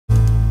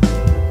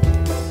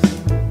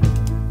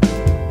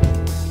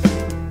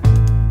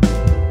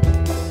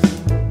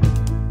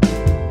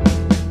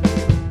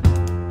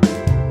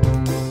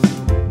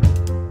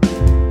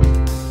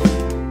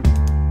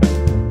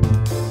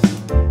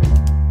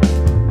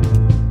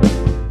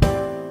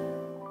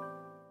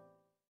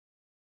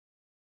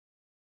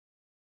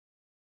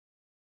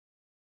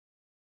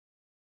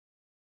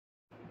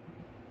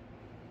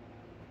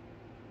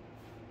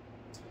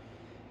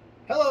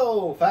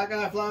Hello, Fat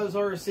Guy Flies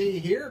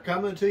RC here,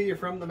 coming to you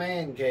from the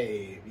man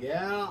cave.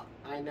 Yeah,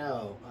 I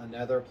know,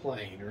 another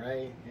plane,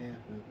 right? Yeah.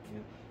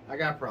 I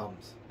got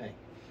problems. Hey,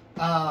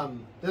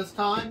 this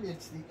time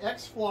it's the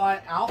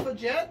X-Fly Alpha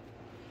Jet.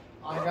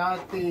 I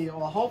got the,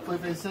 well, hopefully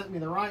they sent me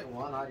the right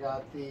one. I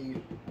got the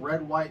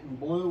red, white, and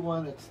blue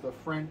one. It's the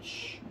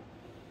French.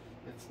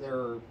 It's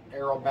their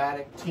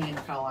aerobatic team,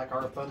 kind of like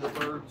our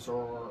Thunderbirds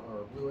or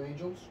Blue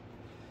Angels.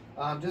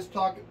 Just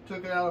took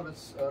it out of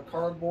its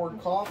cardboard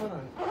coffin.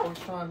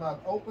 First time I've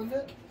opened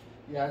it.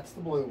 Yeah, it's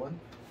the blue one.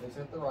 They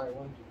sent the right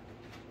one.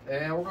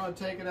 And we're going to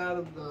take it out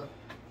of the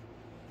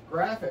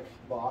graphic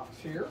box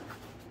here.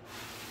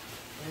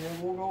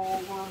 And we'll go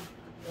over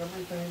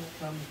everything that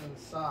comes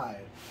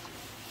inside.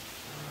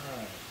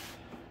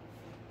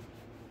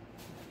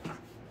 Alright.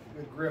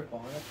 Good grip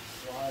on it.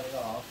 Slide it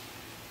off.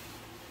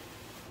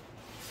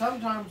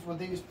 Sometimes with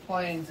these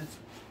planes, it's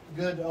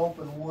good to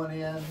open one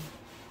end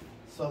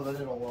so that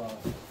it'll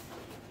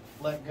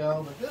let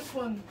go. But this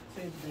one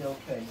seems to be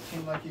okay. It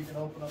seems like you can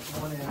open up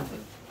one end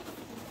and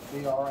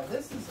be alright.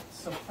 This is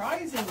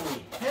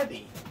surprisingly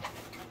heavy.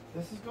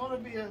 This is going to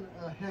be a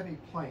heavy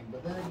plane,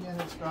 but then again,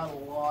 it's got a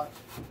lot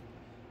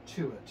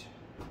to it.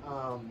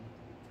 As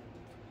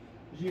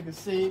you can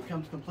see, it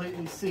comes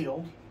completely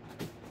sealed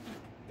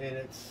in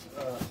its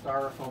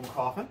styrofoam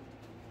coffin.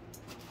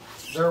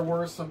 There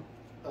were some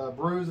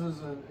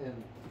bruises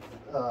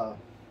and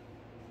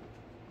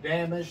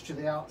damage to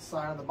the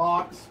outside of the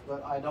box,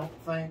 but I don't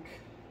think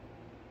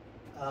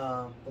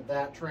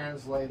that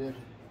translated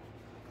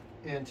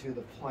into the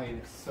plane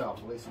itself.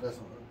 At least it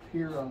doesn't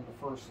appear on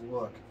the first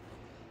look.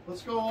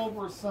 Let's go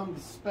over some of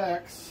the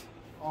specs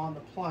on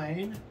the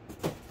plane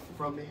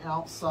from the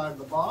outside of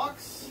the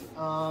box.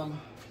 Of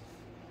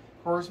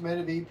course, made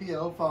of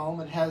EPO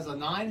foam. It has a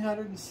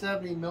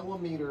 970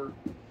 millimeter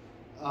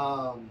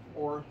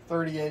or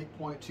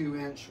 38.2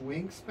 inch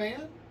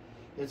wingspan.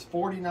 It's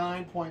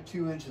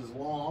 49.2 inches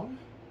long.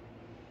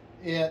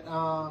 It,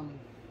 I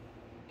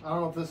don't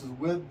know if this is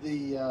with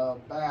the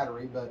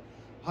battery, but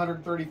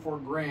 134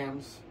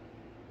 grams.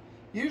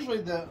 Usually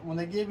when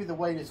they give you the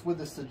weight, it's with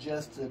the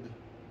suggested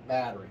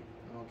battery,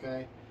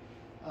 okay?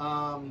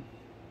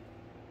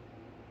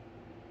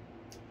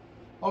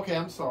 Okay,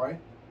 I'm sorry.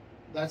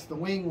 That's the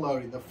wing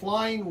loading. The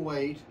flying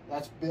weight,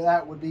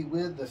 that would be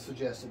with the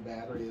suggested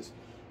battery, is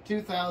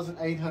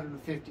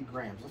 2,850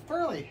 grams. A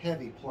fairly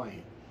heavy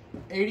plane.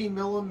 80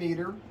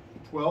 millimeter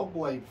 12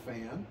 blade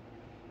fan.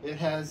 It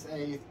has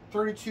a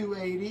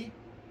 3280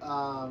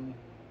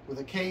 with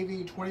a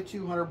KV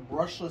 2200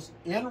 brushless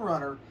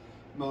in-runner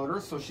motor,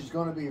 so she's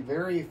going to be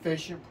very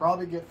efficient.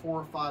 Probably get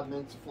 4 or 5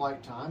 minutes of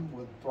flight time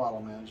with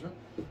throttle management.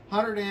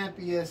 100 amp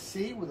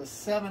ESC with a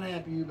 7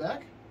 amp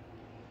UBEC.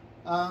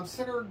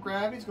 Center of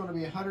gravity is going to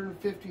be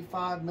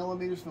 155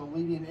 millimeters from the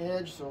leading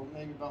edge, so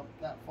maybe about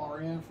that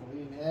far in from the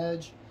leading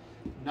edge.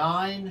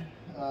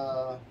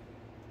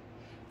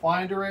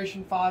 Flying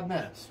duration 5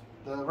 minutes.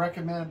 The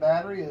recommended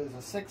battery is a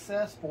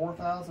 6S,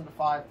 4,000 to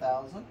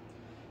 5,000.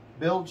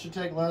 Build should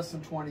take less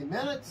than 20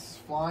 minutes.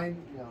 Flying,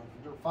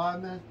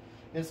 5 minutes.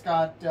 It's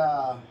got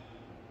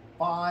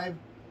 5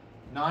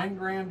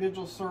 9-gram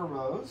digital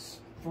servos,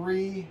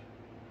 3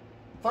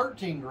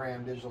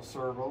 13-gram digital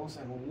servos,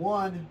 and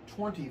 1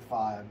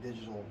 25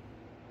 digital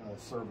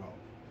servo.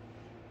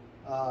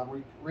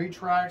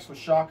 Retracts with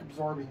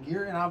shock-absorbing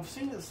gear, and I've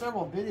seen in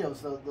several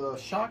videos.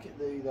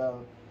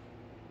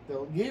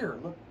 The gear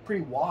looked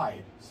pretty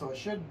wide, so it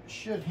should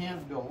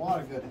do a lot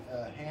of good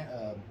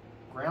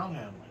ground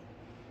handling.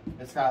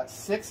 It's got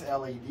 6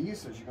 LEDs,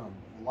 so you're going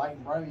to light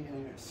and bright.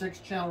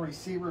 6-channel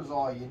receiver is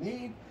all you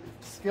need.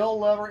 Skill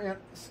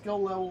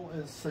level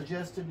is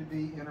suggested to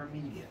be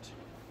intermediate.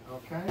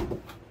 Okay,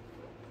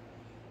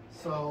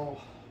 so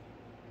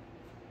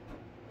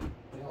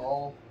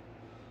all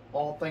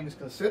things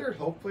considered,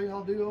 hopefully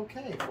I'll do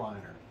okay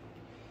flying her.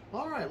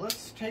 All right,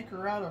 let's take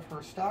her out of her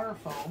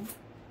styrofoam.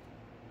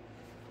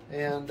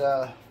 And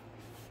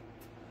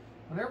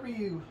whenever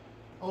you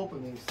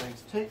open these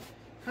things,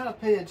 kind of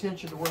pay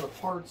attention to where the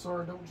parts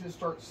are. Don't just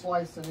start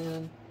slicing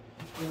in.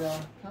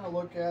 Kind of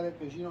look at it,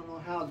 because you don't know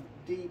how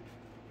deep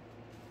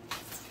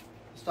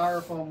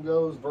styrofoam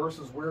goes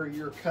versus where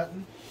you're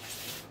cutting.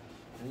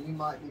 And you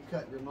might be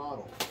cutting your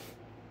model.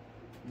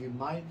 You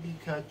might be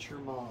cut your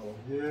model.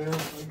 Yeah,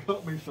 they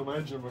got me some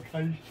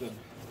education.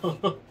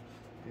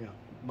 Yeah,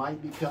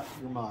 might be cut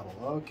your model.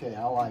 Okay,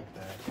 I like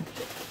that.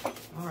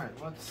 All right,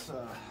 let's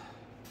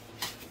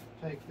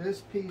take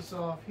this piece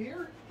off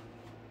here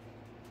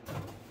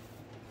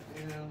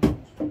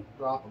and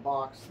drop a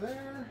box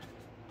there.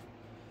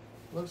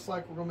 Looks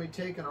like we're going to be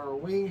taking our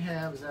wing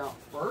halves out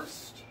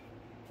first.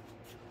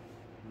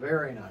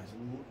 Very nice,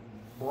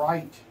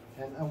 bright,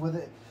 and with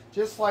it,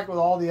 just like with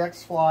all the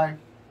X-Fly,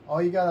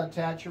 all you got to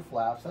attach your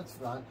flaps. That's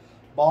fine.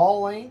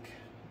 Ball link.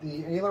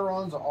 The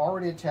ailerons are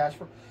already attached.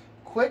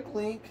 Quick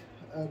link.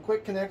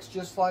 Quick connects,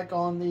 just like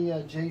on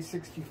the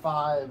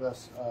J65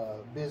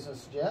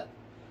 business jet,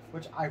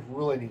 which I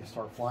really need to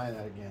start flying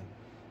that again.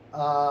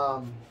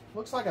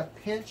 Looks like a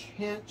pinch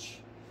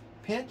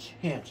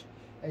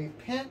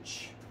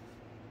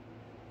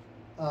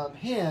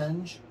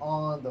hinge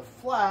on the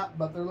flap,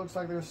 but there looks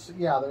like there's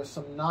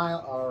some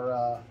nylon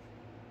or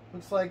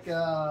looks like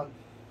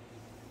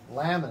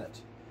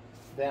laminate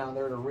down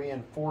there to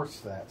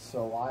reinforce that.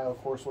 So I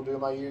of course will do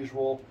my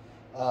usual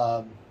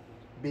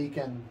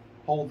beacon,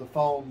 hold the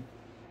foam,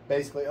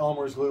 basically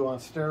Elmer's glue on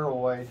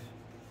steroid,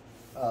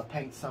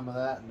 paint some of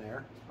that in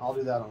there. I'll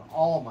do that on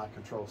all my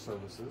control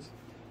surfaces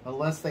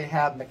unless they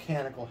have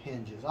mechanical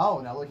hinges. Oh,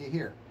 now looky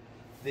here.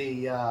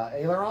 The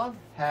aileron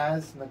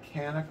has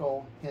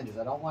mechanical hinges.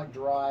 I don't like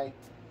dry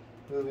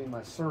moving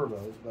my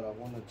servos, but I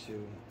wanted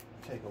to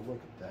take a look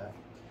at that.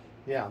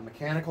 Yeah,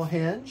 mechanical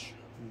hinge.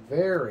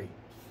 Very,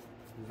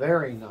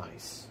 very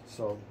nice.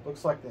 So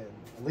looks like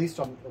at least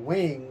on the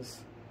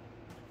wings,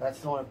 that's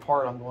the only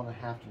part I'm going to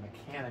have to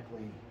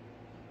mechanically,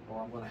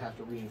 or I'm going to have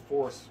to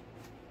reinforce,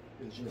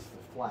 is just the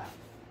flap.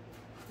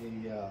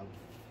 You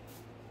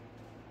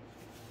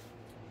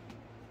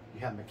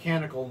have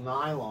mechanical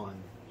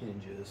nylon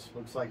hinges.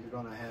 Looks like you're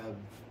going to have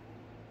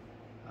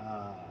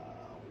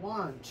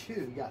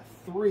you got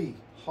 3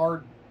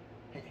 hard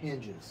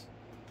hinges,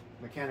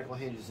 mechanical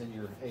hinges in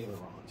your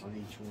ailerons on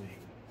each wing.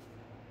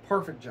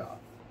 Perfect job.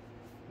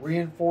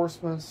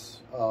 Reinforcements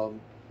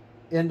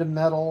into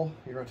metal.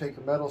 You're going to take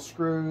your metal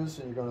screws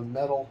and you're going to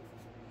metal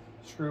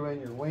screw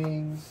in your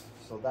wings.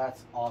 So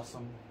that's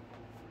awesome.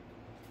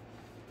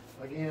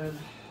 Again,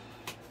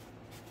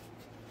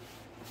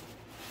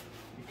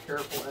 be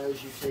careful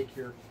as you take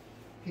your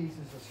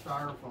pieces of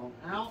styrofoam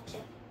out.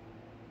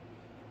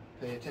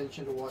 Pay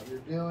attention to what you're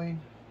doing.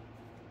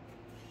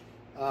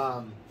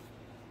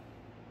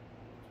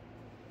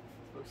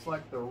 Looks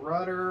like the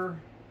rudder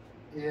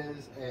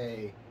is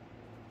this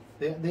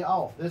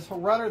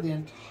rudder, the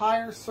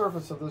entire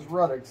surface of this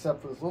rudder,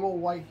 except for this little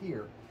white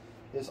here,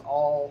 is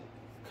all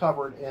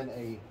covered in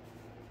a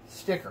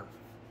sticker.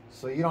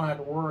 So you don't have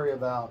to worry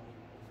about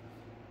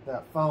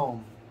that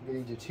foam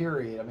getting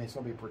deteriorated. I mean, it's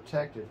going to be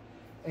protected.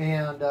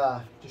 And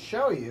to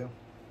show you,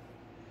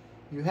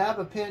 you have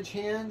a pinch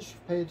hinge.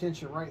 Pay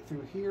attention right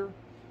through here.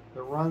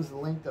 That runs the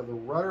length of the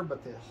rudder,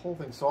 but the whole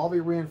thing. So I'll be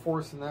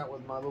reinforcing that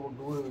with my little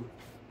glue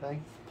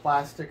thing.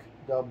 Plastic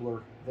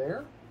doubler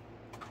there.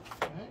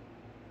 Okay.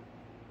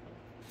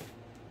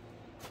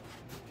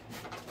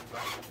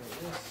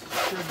 This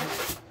should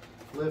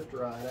lift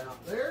right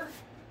out there.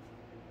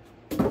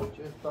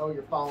 Just throw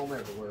your foam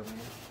everywhere, man.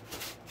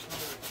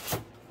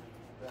 Get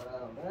that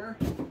out of there.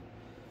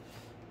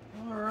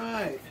 All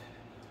right.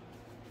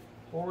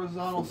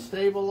 Horizontal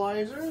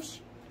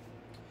stabilizers.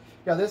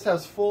 Yeah, this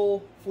has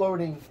full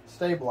floating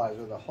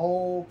stabilizer. The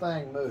whole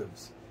thing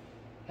moves.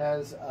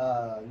 Has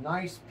a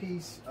nice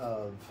piece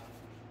of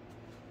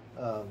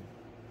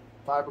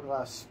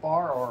fiberglass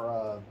spar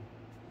or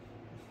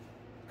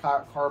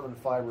carbon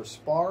fiber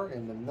spar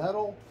in the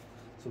metal.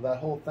 So that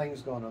whole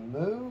thing's going to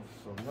move.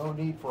 So no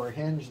need for a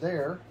hinge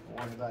there.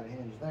 Don't worry about a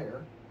hinge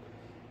there.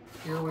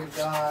 Here we've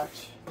got,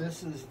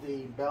 this is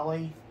the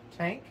belly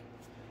tank.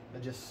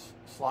 It just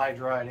slides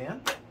right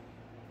in.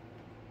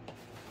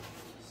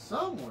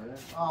 Somewhere,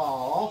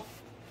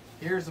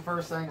 here's the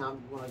first thing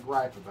I'm going to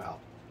gripe about.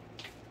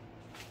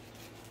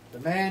 The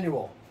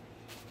manual.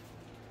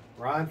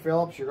 Ryan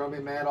Phillips, you're going to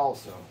be mad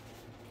also.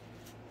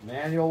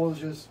 Manual was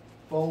just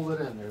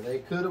folded in there. They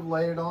could have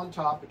laid it on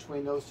top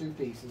between those 2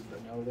 pieces,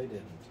 but no, they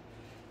didn't.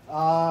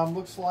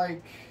 Looks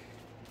like,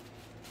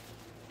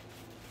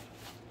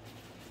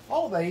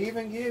 they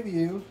even give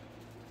you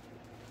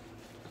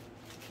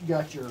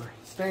got your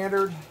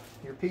standard,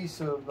 your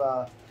piece of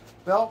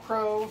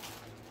Velcro,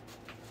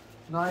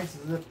 nice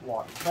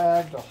Ziploc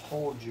bag to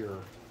hold your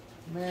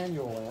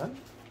manual in.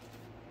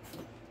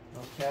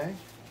 Okay.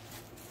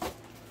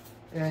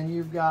 And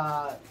you've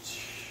got,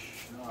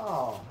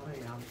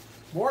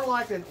 more than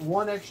likely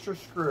 1 extra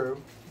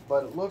screw,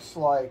 but it looks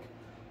like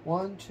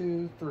 1,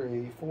 2,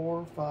 3,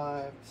 4,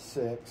 5,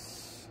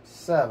 6,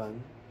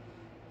 7,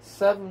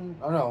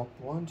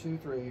 1, 2,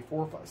 3,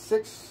 4, 5,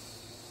 6,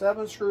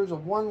 7 screws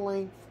of 1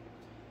 length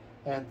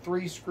and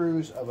 3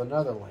 screws of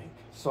another length.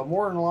 So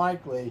more than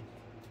likely,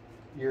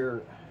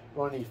 you're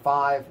going to need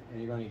 5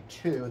 and you're going to need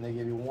 2, and they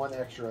give you 1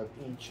 extra of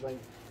each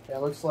length. And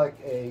it looks like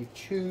a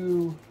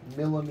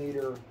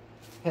 2mm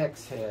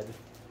hex head,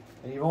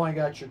 and you've only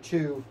got your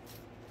 2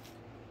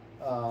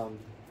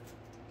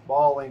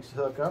 ball links to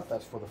hook up.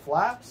 That's for the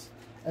flaps.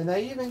 And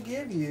they even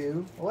give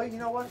you, well, you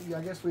know what?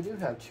 I guess we do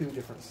have 2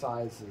 different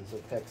sizes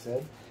of hex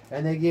head,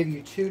 and they give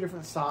you 2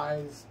 different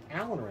size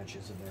Allen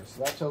wrenches in there.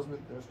 So that tells me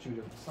there's 2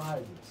 different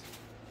sizes.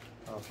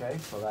 Okay,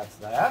 so that's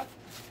that.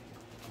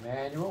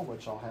 Manual,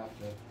 which I'll have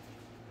to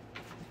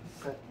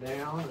set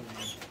down and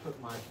put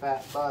my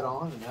fat butt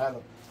on, and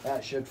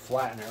that should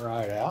flatten it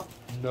right out.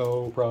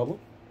 No problem.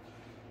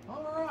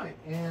 All right,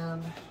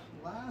 and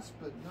last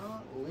but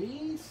not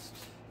least,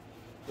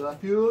 the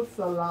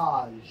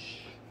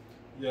fuselage.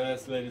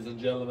 Yes, ladies and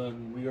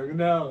gentlemen, we are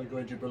now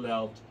going to pull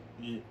out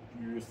the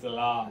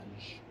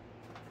fuselage.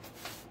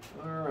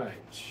 All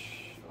right.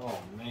 Oh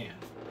man,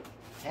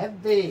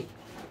 heavy,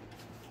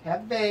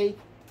 heavy.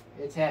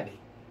 It's heavy,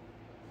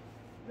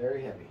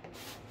 very heavy.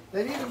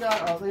 They've even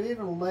got. They've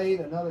even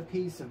laid another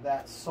piece of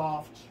that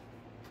soft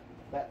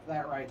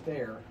that right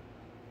there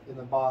in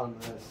the bottom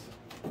of this,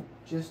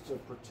 just to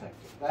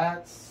protect it.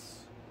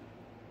 That's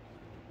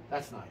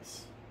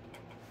nice.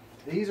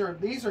 These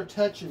are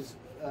touches,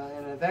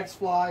 and at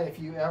X-Fly, if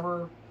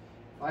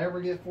I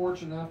ever get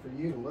fortunate enough for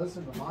you to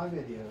listen to my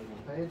videos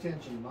and pay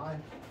attention,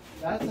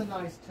 that's a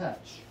nice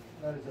touch.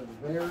 That is a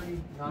very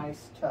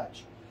nice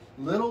touch.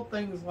 Little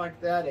things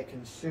like that a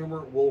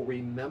consumer will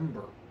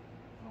remember.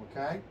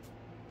 Okay?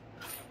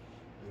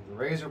 Move the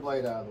razor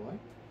blade out of the way.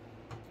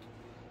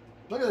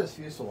 Look at this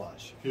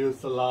fuselage.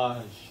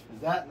 Fuselage.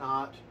 Is that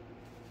not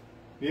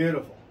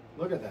beautiful?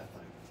 Look at that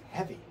thing. It's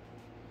heavy.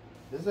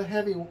 This is a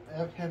heavy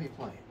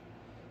plane.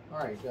 All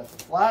right, you got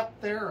the flap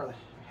there, or the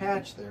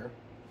hatch there.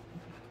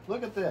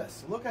 Look at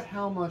this. Look at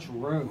how much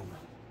room.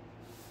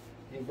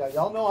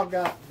 Y'all know I've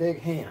got big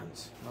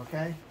hands,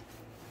 okay?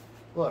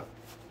 Look.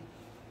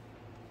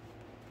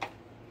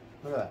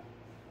 Look at that.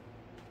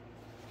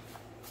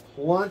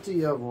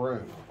 Plenty of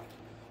room.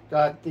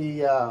 Got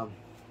the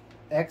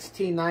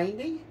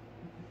XT90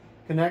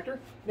 connector.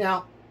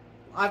 Now,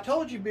 I've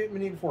told you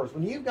many before,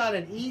 when you've got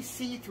an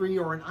EC3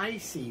 or an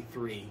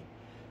IC3,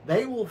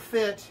 they will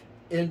fit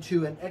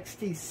into an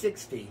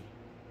XT60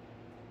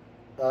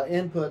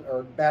 input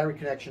or battery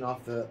connection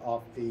off the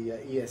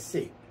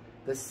ESC.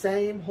 The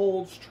same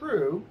holds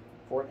true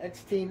for an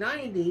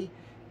XT90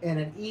 and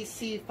an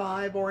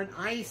EC5 or an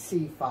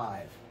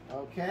IC5.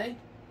 Okay?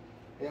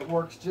 It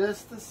works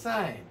just the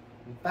same.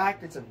 In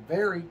fact, it's a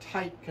very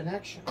tight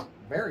connection.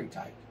 Very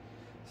tight.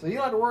 So you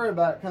don't have to worry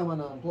about it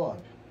coming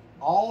unplugged.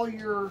 All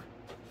your...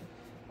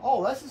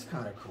 Oh, this is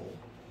kind of cool.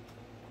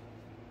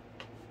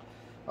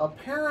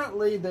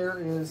 Apparently there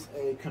is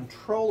a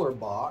controller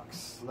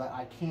box that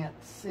I can't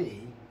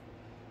see.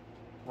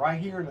 Right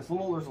here in this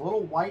there's a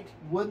little white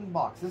wooden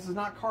box. This is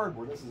not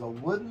cardboard. This is a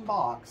wooden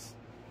box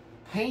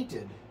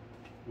painted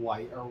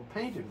white.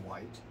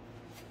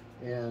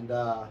 And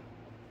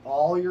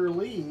all your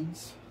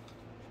leads.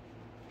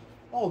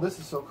 Oh, this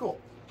is so cool.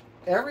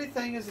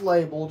 Everything is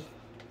labeled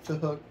to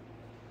hook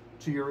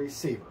to your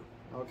receiver.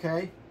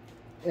 Okay?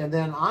 And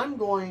then I'm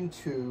going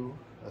to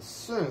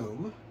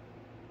assume,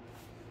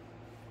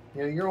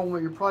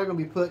 you're probably going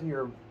to be putting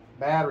your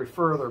battery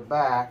further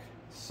back,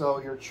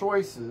 so your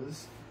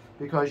choices,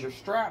 because your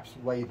strap's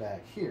way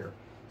back here.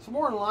 So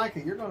more than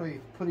likely, you're going to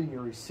be putting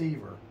your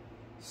receiver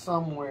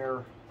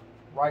somewhere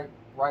right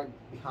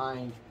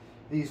behind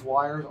these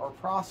wires, or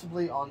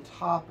possibly on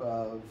top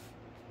of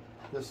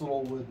this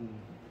little wooden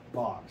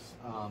box,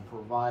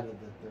 provided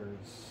that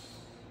there's...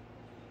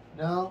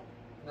 No,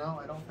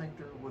 I don't think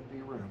there would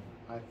be room.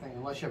 I think,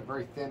 unless you have a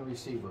very thin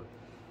receiver.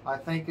 I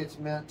think it's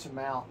meant to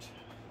mount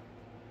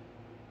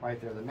right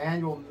there. The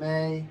manual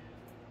may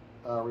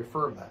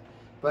refer to that.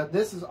 But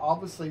this is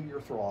obviously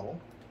your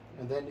throttle,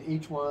 and then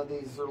each one of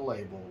these are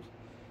labeled.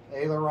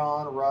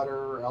 Aileron,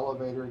 rudder,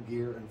 elevator,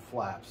 gear, and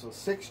flap. So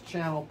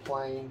 6-channel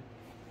plane.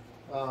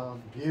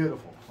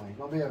 Beautiful plane.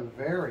 Going to be a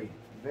very,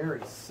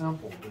 very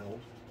simple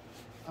build.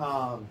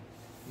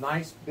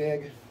 Nice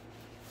big,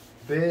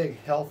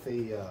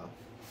 healthy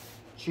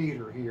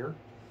cheater here.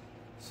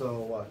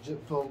 So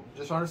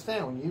just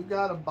understand, when you've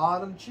got a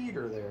bottom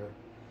cheater there,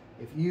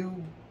 if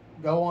you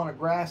go on a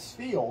grass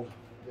field,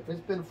 if it's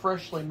been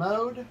freshly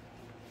mowed,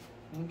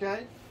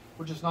 okay,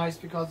 which is nice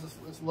because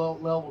it's low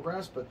level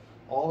grass, but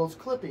all those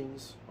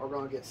clippings are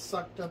going to get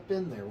sucked up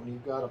in there when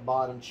you've got a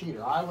bottom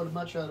cheater. I would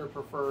much rather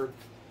preferred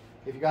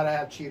if you got to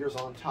have cheaters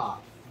on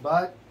top,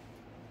 but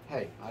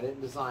hey, I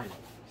didn't design it.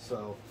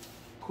 So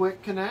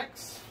quick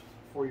connects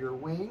for your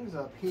wings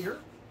up here.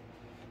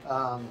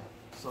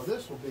 So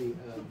this will be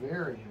a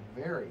very,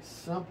 very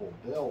simple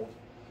build.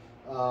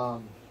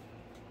 All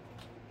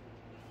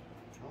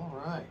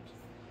right.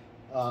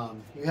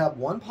 You have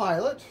one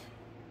pilot.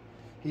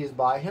 He is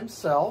by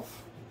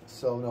himself,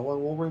 so no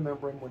one will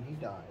remember him when he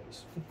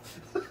dies.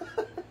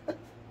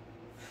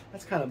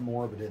 That's kind of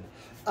morbid, isn't it?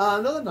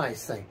 Another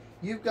nice thing,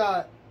 you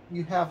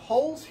have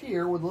holes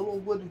here with little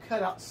wooden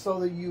cutouts so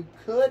that you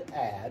could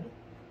add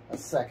a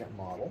second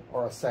model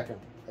or a second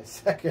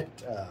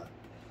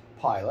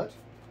pilot,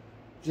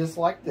 just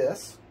like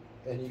this.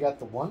 And you got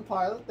the one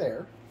pilot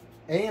there,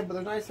 but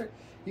they're nice there.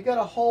 You got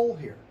a hole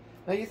here.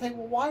 Now you think,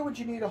 well, why would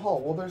you need a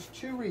hole? Well, there's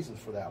two reasons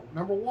for that.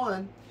 Number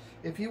one,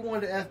 if you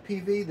wanted to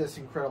FPV this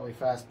incredibly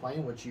fast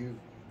plane, which you've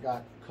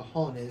got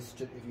cojones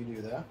if you do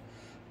that.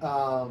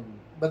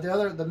 But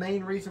the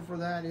main reason for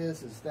that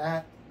is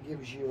that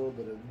gives you a little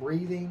bit of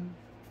breathing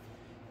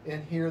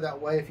in here.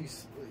 That way, if you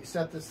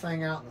set this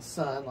thing out in the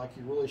sun, like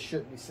you really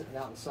shouldn't be sitting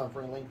out in the sun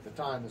for any length of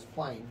time, this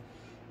plane,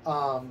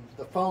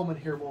 the foam in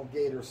here won't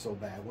gator so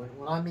bad. When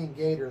I mean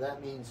gator,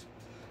 that means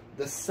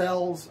the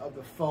cells of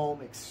the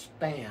foam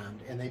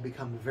expand and they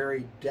become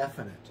very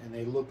definite and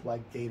they look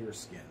like gator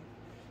skin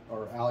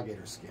or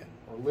alligator skin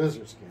or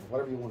lizard skin,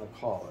 whatever you want to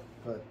call it.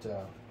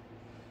 But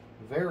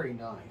very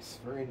nice,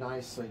 very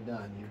nicely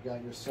done. You've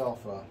got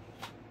yourself a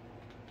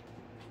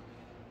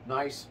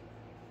nice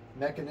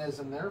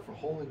mechanism there for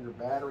holding your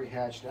battery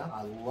hatch down.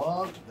 I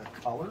love the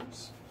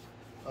colors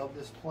of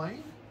this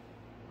plane.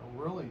 I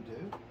really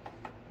do.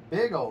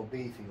 Big old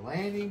beefy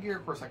landing gear.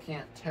 Of course, I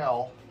can't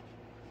tell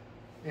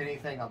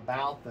anything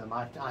about them.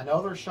 I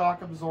know they're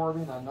shock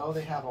absorbing. I know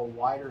they have a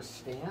wider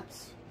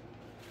stance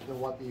than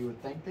what you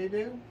would think they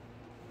do.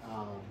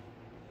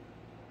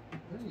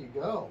 There you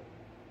go.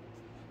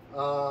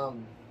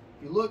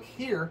 You look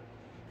here.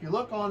 If you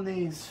look on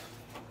these,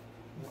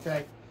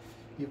 okay,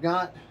 you've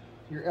got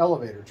your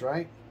elevators,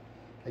 right?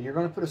 And you're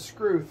going to put a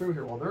screw through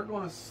here. Well, they're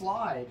going to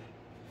slide.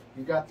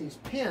 You've got these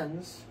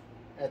pins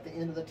at the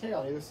end of the tail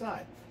on either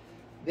side.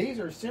 These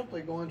are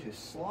simply going to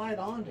slide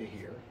onto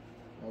here,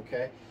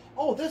 okay?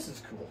 Oh, this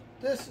is cool.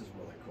 This is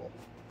really cool.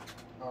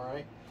 All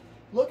right.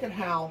 Look at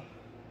how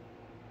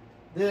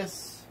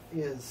this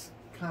is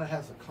kind of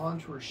has a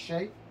contour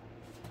shape.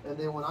 And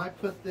then when I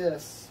put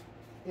this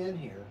in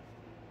here,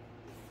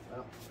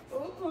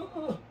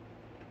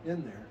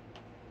 in there,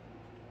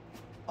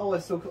 oh,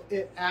 it's so cool.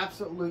 It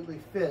absolutely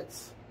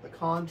fits the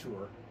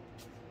contour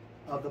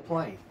of the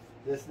plane.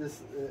 That's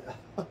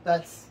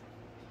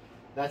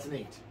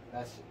neat.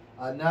 That's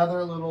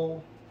another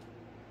little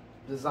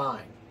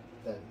design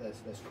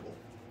that's cool.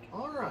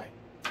 All right.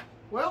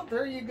 Well,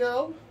 there you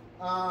go.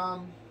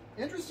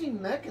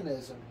 Interesting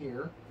mechanism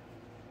here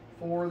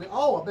for the.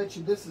 Oh, I bet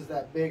you this is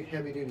that big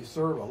heavy-duty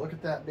servo. Look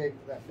at that big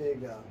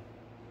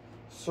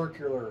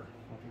circular. I don't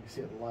know if you can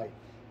see it in the light.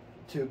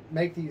 To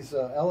make these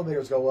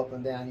elevators go up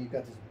and down, you've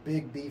got this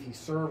big beefy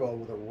servo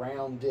with a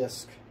round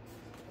disc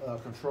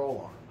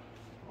control arm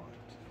on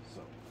it.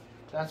 So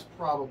that's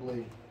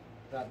probably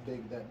that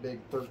big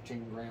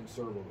 13-gram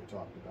servo we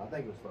talked about. I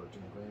think it was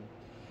 13 gram.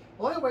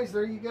 Well, anyways,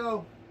 there you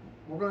go.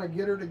 We're going to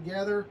get her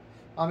together.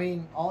 I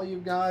mean, all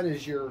you've got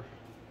is your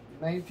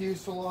main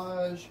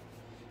fuselage.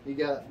 You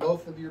got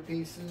both of your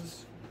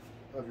pieces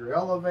of your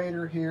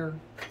elevator here.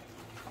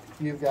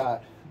 You've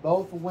got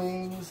both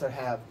wings that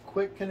have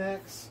quick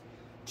connects.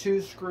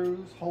 2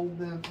 screws hold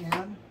them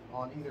in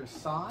on either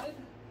side.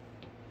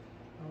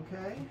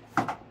 Okay.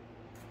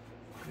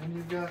 And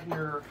you've got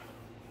your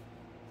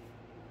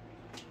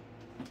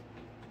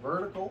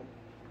vertical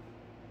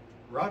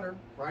rudder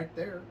right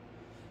there.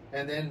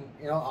 And then,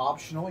 you know,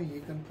 optional,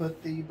 you can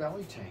put the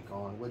belly tank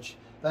on, which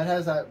that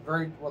has that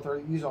what they're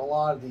using a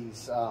lot of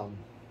these,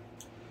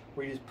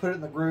 where you just put it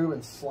in the groove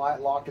and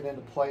lock it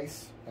into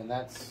place, and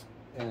that's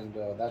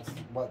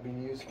what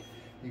being used.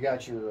 You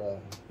got your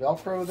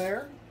Velcro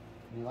there.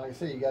 And like I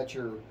said, you got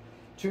your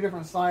 2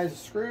 different size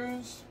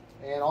screws,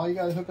 and all you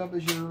got to hook up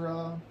is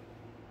your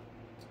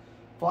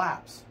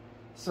flaps.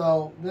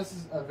 So this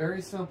is a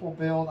very simple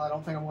build. I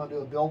don't think I'm going to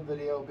do a build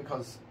video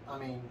because, I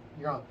mean,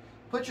 you're going to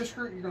put your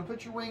screw, you're going to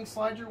put your wings,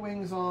 slide your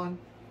wings on.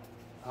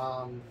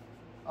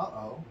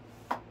 Uh-oh.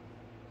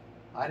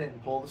 I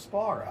didn't pull the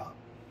spar out.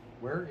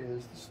 Where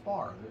is the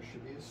spar? There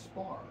should be a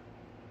spar.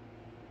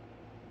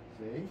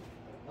 See?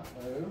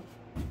 Uh-oh.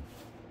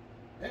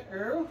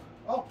 Uh-oh.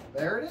 Oh,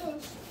 there it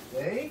is.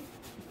 See?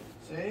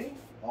 See?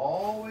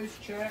 Always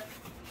check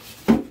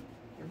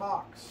your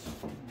box.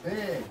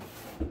 Big.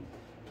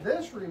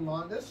 This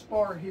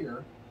spar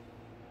here,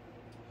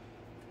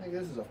 I think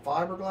this is a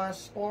fiberglass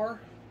spar.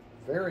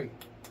 Very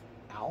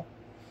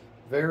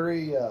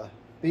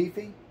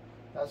beefy.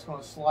 That's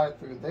going to slide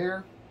through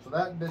there. So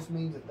this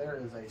means that there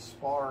is a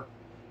spar,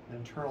 an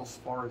internal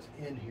spar is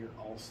in here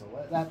also.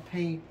 That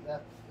paint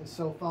that is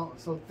so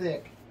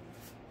thick,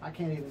 I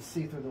can't even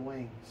see through the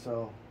wing.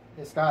 So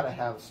it's got to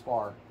have a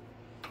spar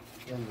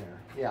in there.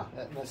 Yeah,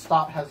 and it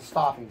has a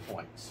stopping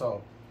point.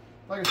 So,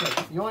 like I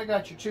said, you only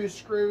got your 2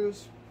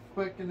 screws,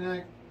 quick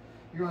connect.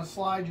 You're going to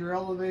slide your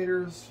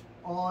elevators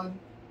on.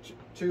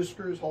 2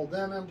 screws hold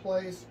them in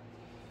place.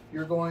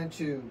 You're going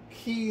to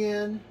key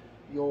in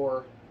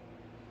your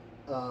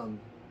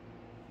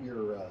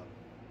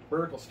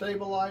vertical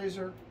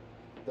stabilizer.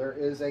 There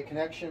is a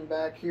connection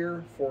back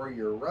here for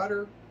your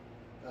rudder.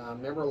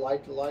 Remember,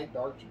 light to light,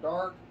 dark to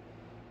dark.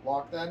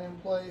 Lock that in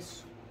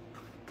place.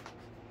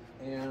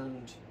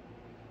 And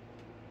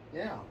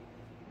yeah,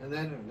 and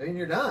then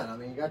you're done. I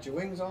mean, you got your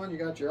wings on, you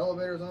got your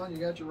elevators on, you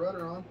got your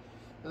rudder on,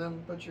 and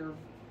then put your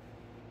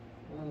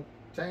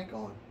tank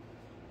on.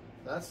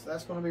 That's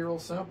going to be real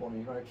simple. I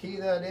mean, you're going to key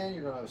that in.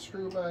 You're going to have a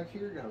screw back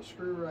here. You're going to have a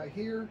screw right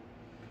here.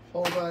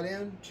 Hold that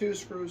in. 2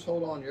 screws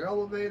hold on your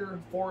elevator.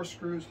 4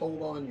 screws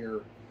hold on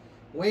your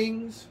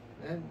wings,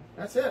 and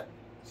that's it.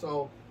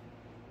 So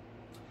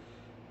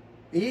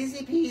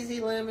easy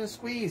peasy lemon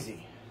squeezy.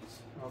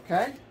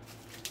 Okay.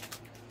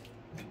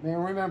 Man,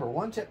 remember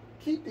one tip: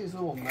 keep these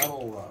little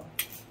metal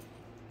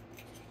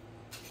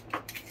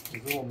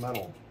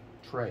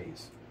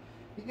trays.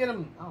 You get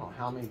them, I don't know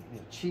how many,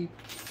 cheap.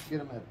 Get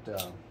them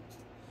at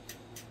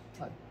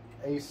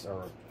Ace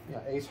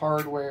Ace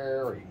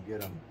Hardware, or you can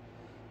get them.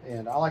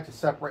 And I like to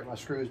separate my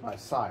screws by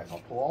size.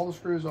 I'll pull all the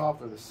screws off;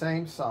 they're the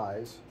same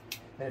size.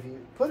 And if you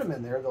put them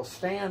in there, they'll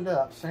stand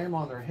up, same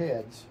on their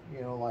heads,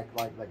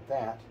 like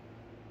that.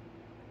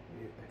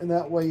 And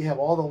that way, you have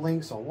all the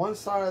links on one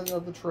side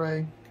of the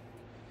tray,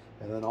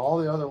 and then all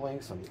the other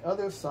links on the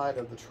other side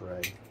of the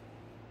tray.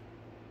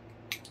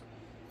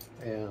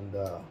 And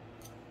there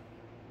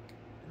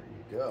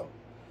you go.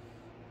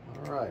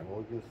 All right,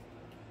 we'll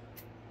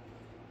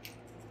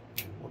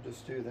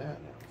just do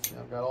that now. See,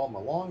 I've got all my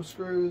long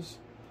screws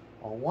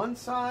on one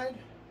side,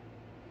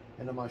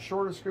 and then my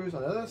shorter screws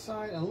on the other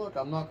side. And look,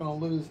 I'm not going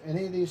to lose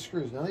any of these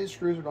screws. None of these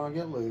screws are going to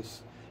get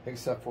loose,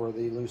 except for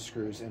the loose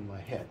screws in my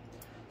head.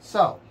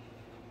 So,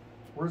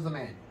 where's the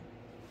manual?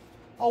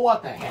 Oh,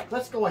 what the heck?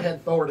 Let's go ahead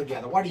and throw her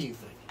together. What do you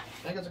think?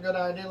 Think it's a good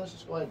idea? Let's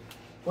just go ahead.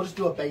 We'll just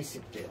do a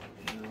basic build.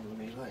 You know what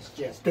I mean? Let's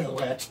just do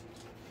it.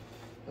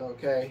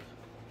 Okay.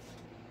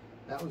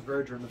 That was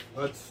very German.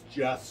 Let's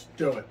just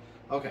do it.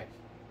 Okay.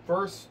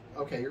 First,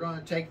 okay, you're going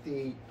to take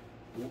the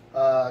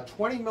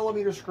 20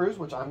 millimeter screws,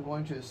 which I'm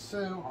going to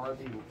assume are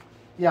the,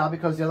 yeah,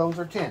 because the other ones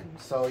are 10.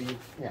 So you,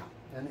 yeah,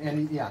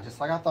 and yeah, just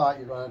like I thought,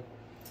 you're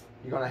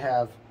going to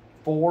have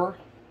 4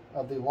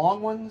 of the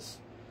long ones,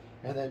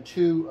 and then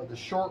 2 of the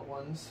short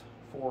ones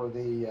for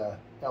the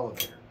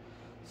elevator.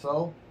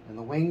 So, and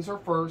the wings are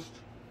first.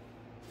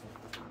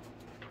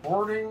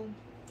 According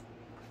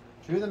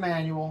to the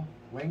manual,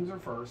 wings are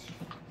first.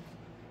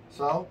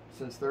 So,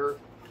 since they're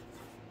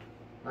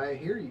right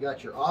here, you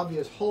got your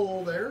obvious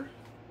hole there.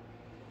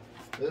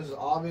 This is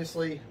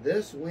obviously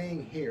this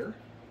wing here.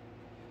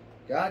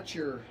 Got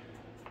your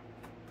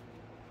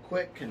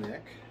quick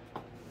connect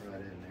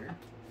right in there.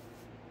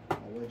 Now,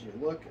 would you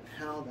look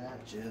at how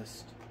that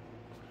just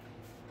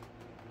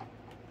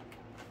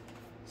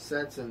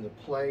sets into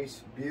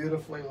place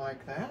beautifully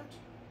like that.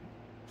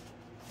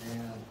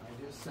 And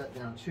I just set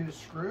down 2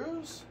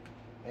 screws,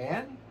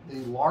 and the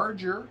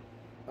larger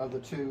of the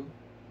 2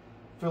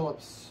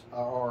 Phillips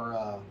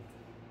or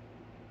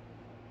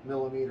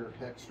millimeter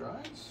hex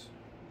drives.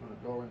 I'm going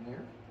to go in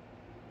there.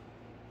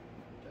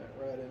 Put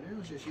that right in there.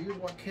 Let's just use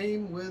what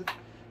came with.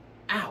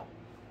 Ow!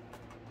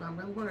 I'm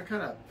going to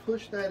kind of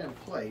push that in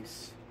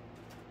place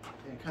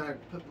and kind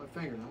of put my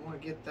finger. I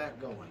want to get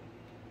that going.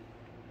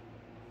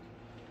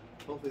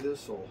 Hopefully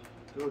this will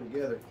go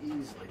together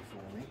easily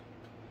for me.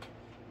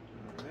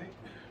 Alright,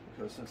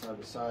 because since I've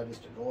decided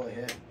just to go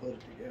ahead and put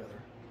it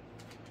together.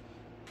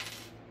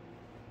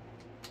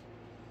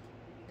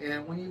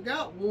 And when you've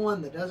got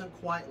one that doesn't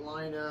quite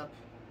line up,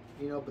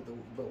 you know,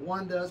 but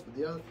one does, but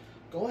the other,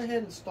 go ahead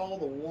and install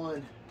the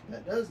one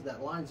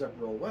that lines up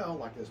real well,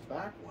 like this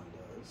back one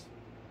does.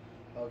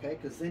 Okay,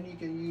 because then you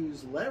can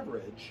use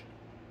leverage,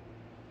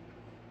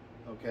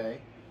 okay,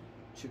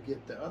 to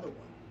get the other one.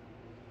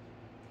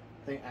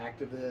 Think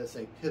active as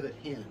a pivot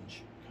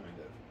hinge, kind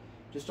of.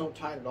 Just don't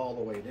tighten it all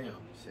the way down.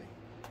 See,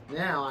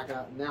 now I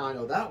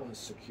know that one's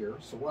secure.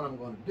 So what I'm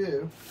going to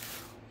do,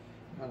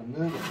 I'm going to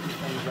move a few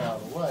things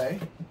out of the way,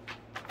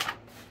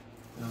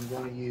 and I'm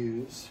going to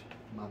use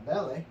my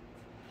belly.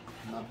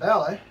 My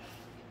belly.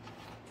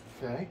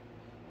 Okay,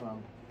 I'm going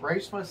to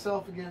brace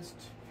myself against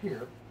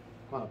here.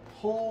 I'm going to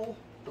pull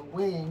the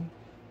wing,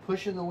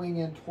 pushing the wing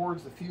in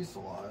towards the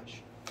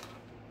fuselage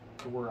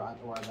to where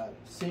that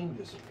seam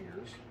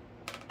disappears.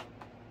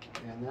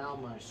 And now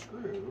my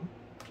screw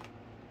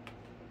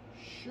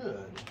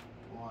should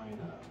line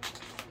up.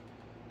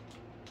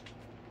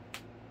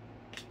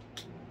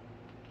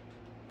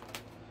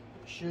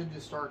 It should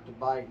just start to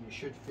bite, and you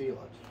should feel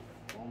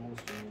it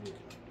almost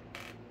immediately.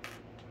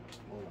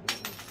 Hold on,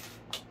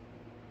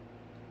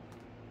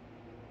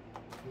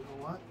 you know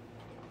what?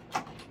 A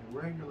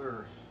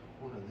regular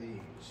one of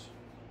these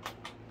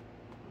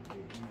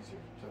would be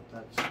easier, except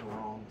that's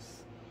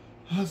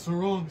the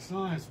wrong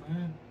size,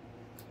 man.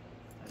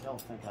 I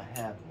don't think I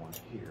have one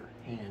here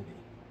handy.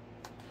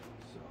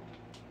 So,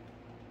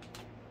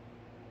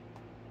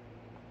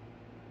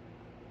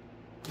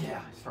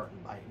 yeah, it's starting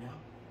to bite now.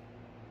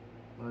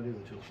 When I do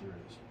the tool, here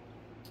it is.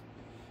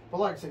 But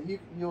like I said,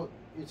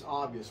 it's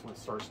obvious when it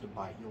starts to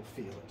bite. You'll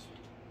feel it.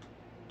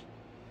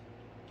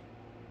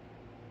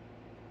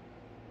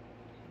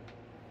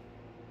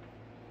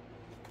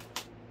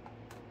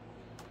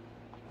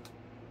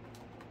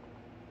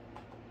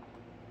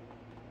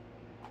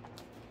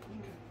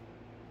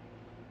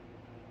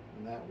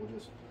 That will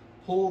just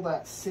pull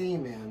that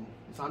seam in.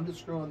 So I'm just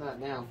screwing that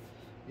now.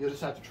 You'll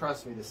just have to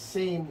trust me. The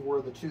seam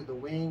where the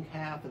wing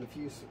half and the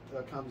fuse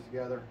comes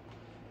together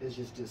is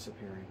just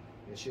disappearing.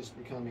 It's just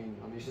becoming,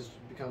 it's just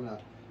becoming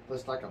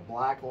just like a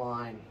black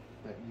line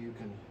that you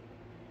can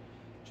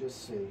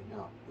just see.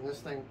 Now,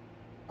 this thing,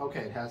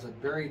 okay, it has a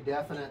very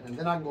definite, and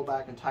then I can go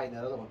back and tighten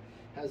that other one.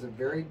 It has a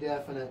very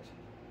definite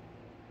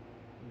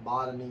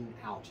bottoming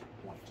out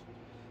point.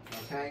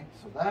 Okay,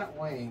 so that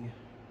wing,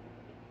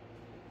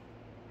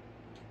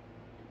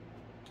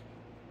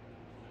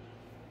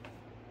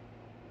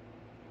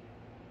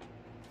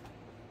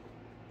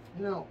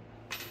 you know,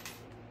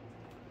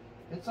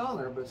 it's on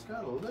there, but it's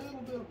got a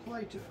little bit of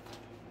play to it.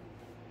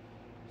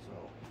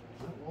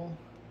 So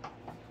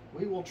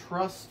we will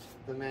trust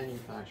the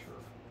manufacturer.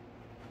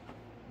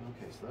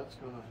 Okay, so that's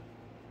gonna,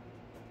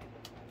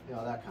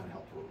 yeah, that kind of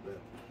helped a little bit.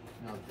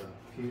 Now the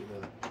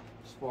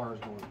spar is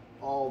going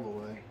all the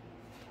way.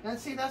 And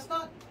see, that's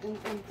not, and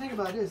the thing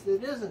about it is,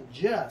 it isn't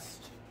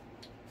just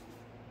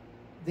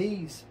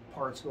these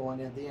parts going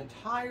in. The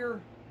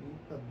entire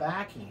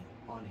backing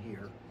on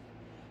here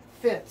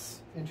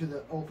fits into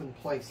the open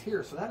place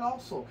here, so that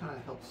also kind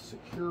of helps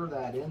secure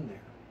that in there.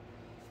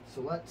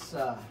 So let's,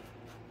 are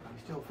we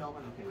still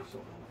filming? Okay, we're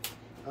still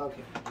filming.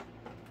 Okay.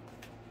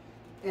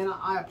 And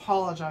I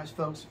apologize,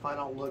 folks, if I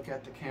don't look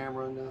at the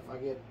camera enough. I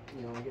get,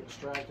 I get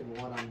distracted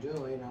with what I'm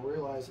doing. I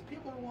realize that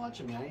people are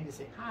watching me. I need to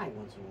say hi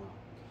once in a while,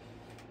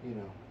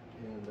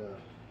 and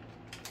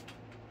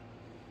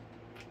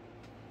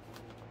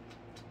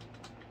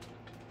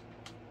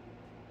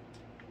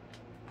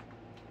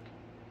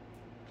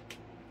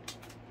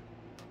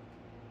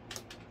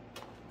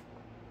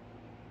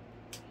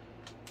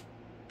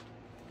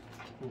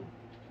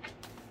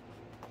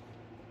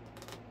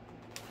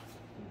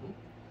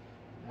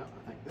Now,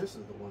 I think this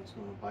is the one that's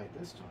going to bite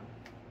this time,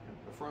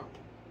 the front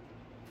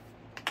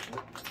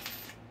one.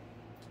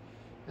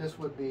 This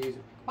would be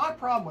my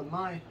problem with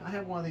I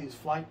have one of these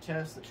flight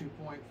tests, the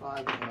 2.5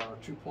 or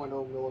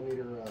 2.0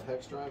 millimeter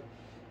hex drive,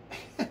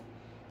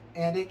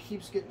 and it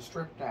keeps getting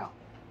stripped out.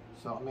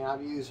 So I mean,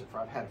 I've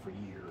had it for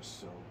years,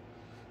 so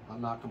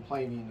I'm not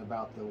complaining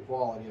about the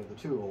quality of the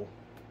tool.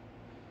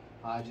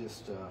 I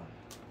just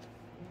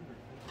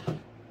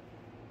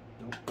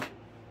nope,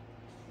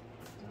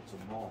 that's a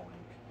ball ink.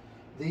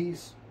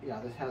 These,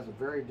 this has a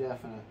very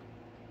definite.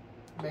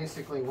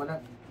 Basically, when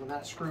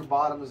that screw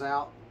bottom is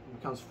out, and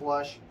becomes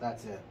flush,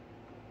 that's it.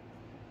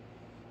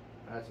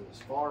 That's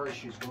as far as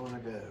she's going to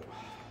go. I'm going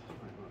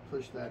to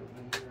push that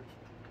in there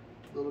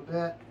a little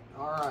bit.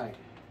 All right.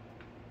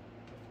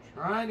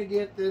 Trying to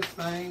get this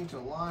thing to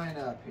line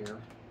up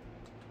here.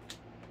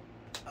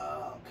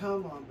 Oh,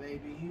 come on,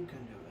 baby, you can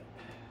do it.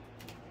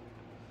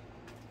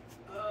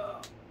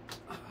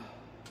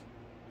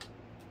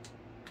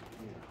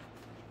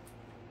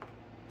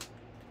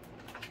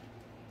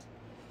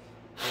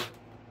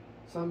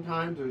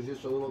 Sometimes there's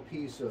just a little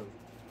piece of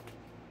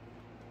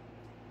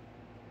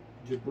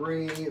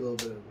debris, a little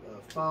bit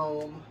of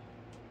foam,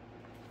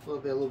 a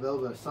little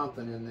bit of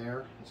something in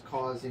there is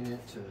causing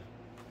it to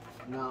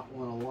not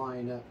want to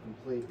line up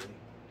completely.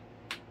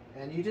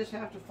 And you just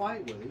have to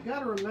fight with it. You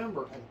got to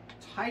remember,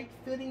 a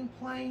tight-fitting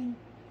plane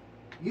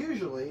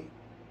usually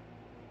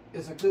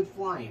is a good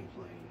flying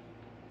plane.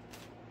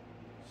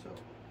 So.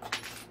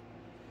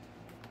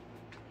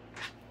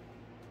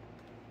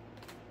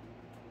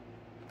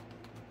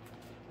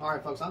 All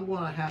right, folks, I'm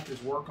going to have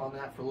to work on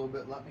that for a little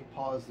bit. Let me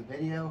pause the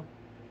video.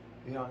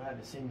 You don't have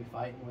to see me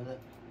fighting with it.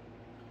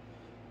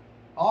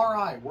 All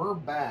right, we're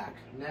back.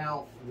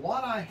 Now,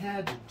 what I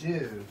had to do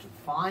to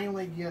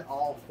finally get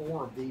all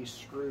 4 of these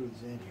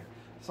screws in here,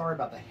 sorry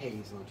about the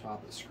haze on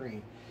top of the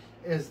screen,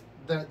 is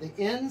the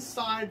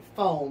inside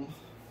foam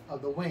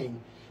of the wing.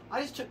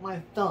 I just took my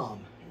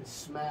thumb and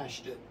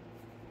smashed it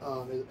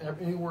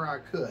anywhere I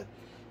could.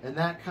 And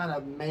that kind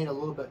of made a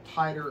little bit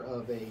tighter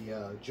of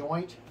a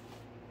joint.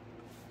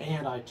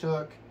 And I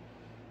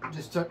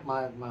just took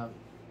my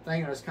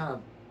thing and just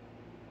kind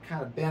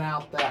of bent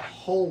out that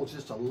hole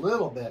just a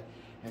little bit.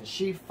 And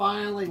she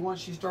finally, once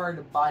she started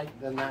to bite,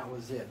 then that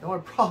was it. The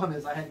only problem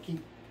is I had to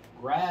keep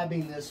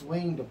grabbing this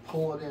wing to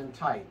pull it in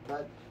tight.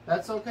 But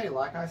that's okay.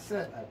 Like I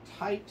said, a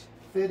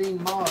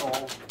tight-fitting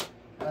model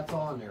that's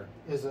on there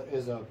is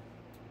going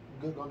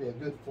to be a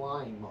good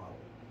flying model,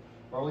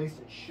 or at least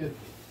it should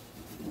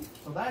be.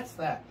 So that's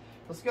that.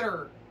 Let's get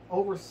our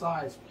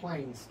oversized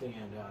plane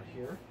stand out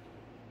here.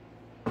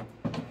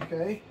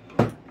 Okay.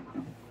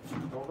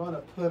 We're going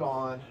to put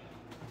on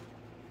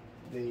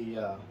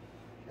the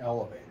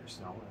elevators.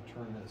 Now I'm going to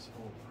turn this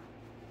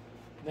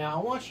over. Now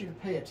I want you to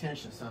pay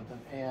attention to something,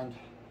 and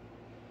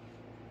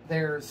I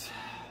don't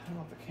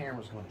know if the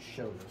camera's going to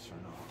show this or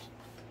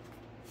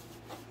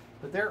not,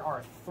 but there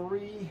are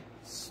 3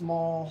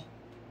 small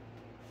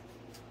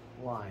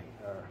lines,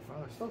 well,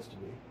 they're supposed to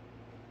be.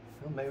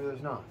 Well, maybe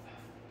there's not.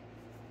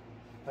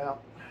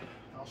 Well,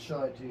 I'll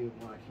show it to you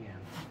when I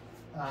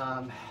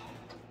can.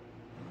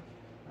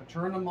 I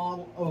turn the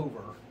model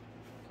over,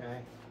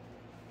 okay?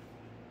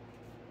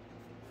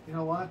 You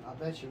know what? I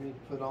bet you we need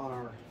to put on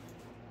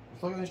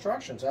let's look at the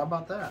instructions. How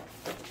about that?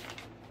 I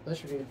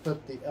bet you we need to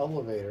put the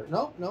elevator.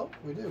 Nope,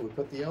 we do. We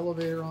put the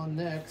elevator on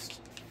next,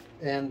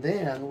 and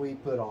then we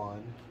put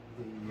on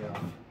the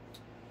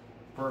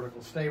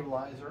vertical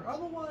stabilizer,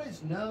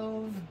 otherwise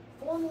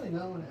formerly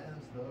known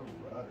as the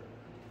rudder.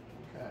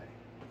 Okay.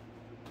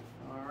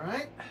 All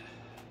right.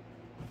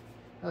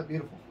 That's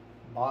beautiful.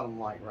 Bottom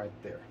light right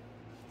there.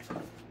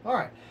 All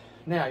right.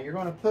 Now you're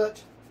going to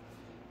put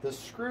the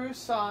screw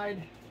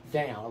side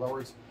down. In other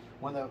words,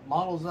 when the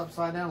model's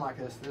upside down like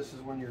this, this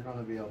is when you're going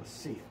to be able to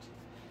see it.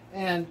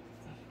 And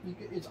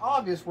it's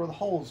obvious where the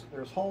holes,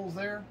 there's holes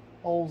there,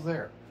 holes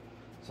there.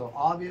 So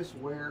obvious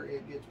where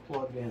it gets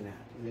plugged in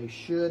at. They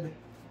should,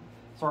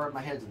 sorry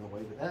my head's in the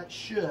way, but that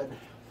should,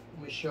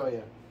 let me show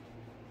you.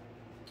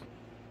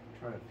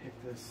 Try to pick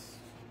this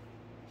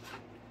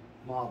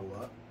model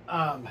up.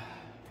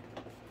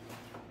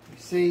 You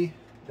see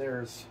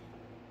there's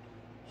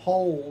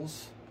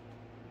holes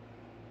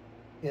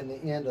in the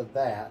end of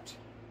that,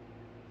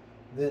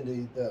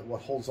 then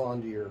what holds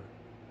on to your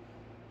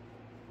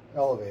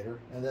elevator,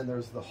 and then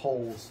there's the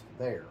holes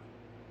there,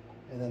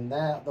 and then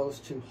those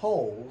 2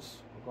 holes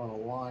are going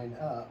to line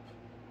up,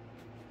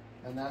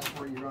 and that's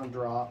where you're going to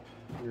drop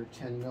your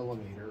 10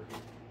 millimeter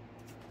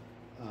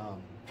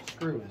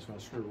screw. It's going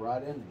to screw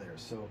right into there.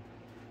 So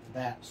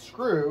that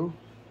screw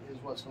is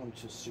what's going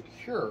to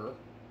secure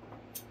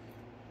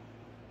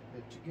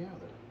it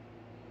together.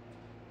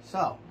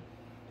 So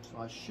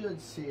I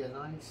should see a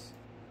nice,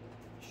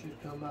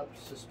 should come up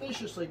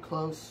suspiciously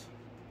close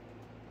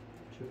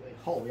to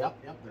a hole. Yep,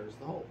 there's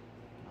the hole.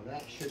 Now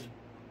that should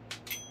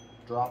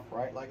drop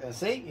right like that.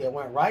 See, it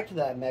went right to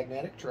that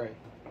magnetic tray.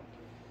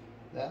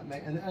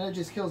 And it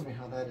just kills me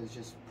how that is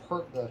just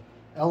the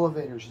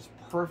elevator is just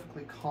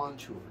perfectly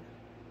contoured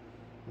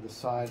to the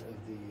side of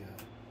the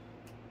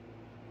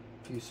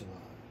fuselage.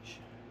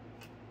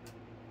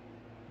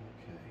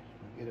 Okay,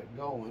 I'll get it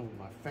going with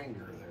my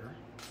finger there.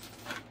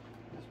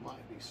 This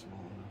might be small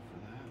enough for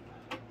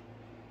that,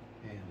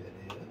 and it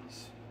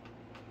is.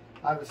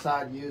 I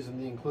decided using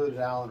the included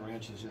Allen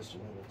wrench is just a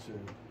little too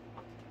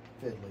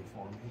fiddly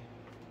for me,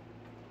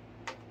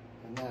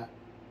 and that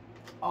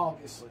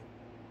obviously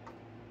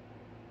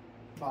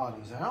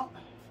bottoms out.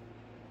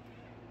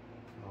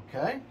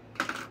 Okay,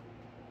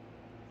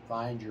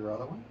 find your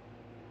other one.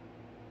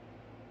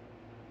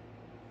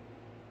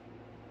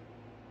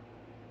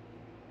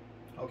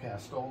 Okay,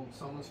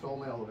 someone stole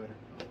my elevator.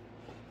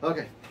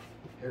 Okay,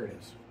 here it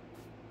is.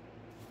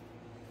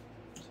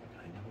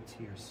 I know it's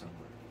here somewhere.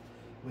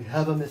 We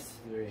have a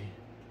mystery.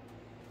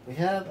 We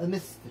have a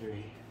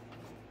mystery.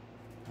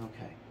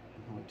 Okay,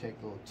 I'm going to take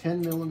the little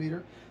 10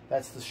 millimeter.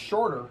 That's the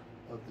shorter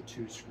of the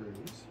two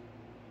screws.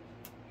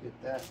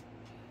 Get that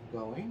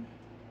going.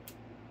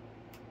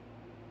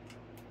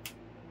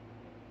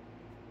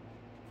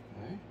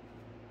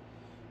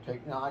 Okay.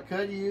 Now I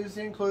could use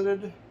the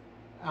included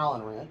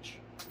Allen wrench,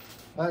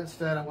 but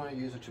instead I'm going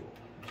to use a tool.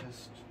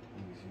 Just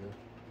easier.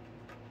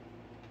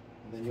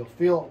 And then you'll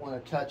feel it when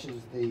it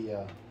touches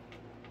the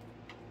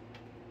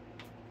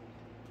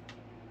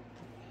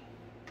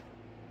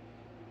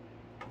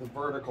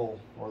vertical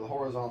or the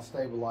horizontal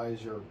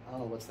stabilizer. I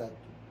don't know what's that,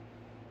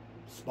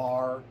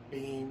 spar,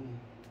 beam,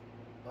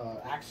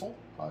 axle,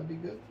 probably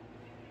be good.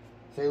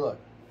 See, look.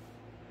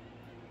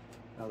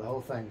 Now the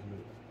whole thing's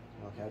moving.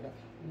 Okay,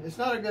 it's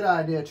not a good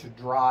idea to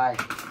dry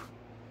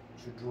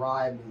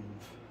move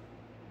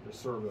your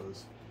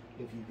servos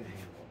if you can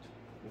handle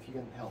it, if you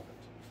can help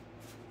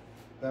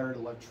it. Better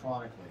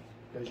electronically,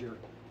 because you're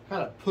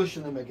kind of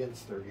pushing them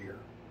against their gear.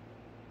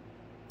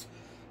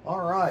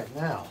 All right,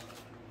 now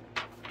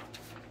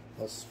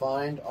let's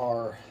find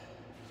our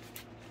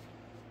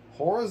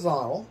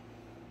horizontal.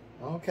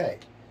 Okay,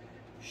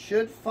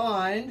 should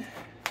find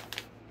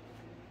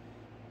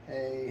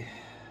a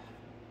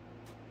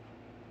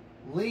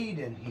lead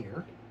in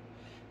here.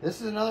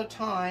 This is another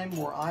time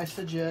where I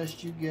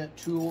suggest you get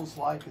tools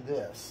like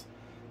this.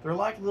 They're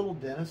like little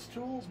dentist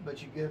tools,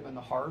 but you get them in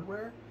the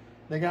hardware.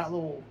 They got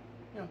little,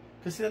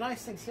 because see the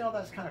nice thing, see how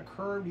that's kind of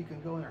curved? You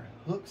can go in there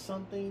and hook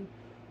something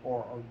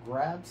or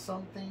grab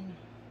something,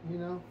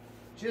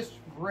 just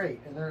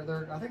great. And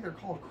I think they're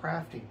called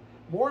crafting.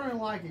 More than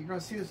likely, you're going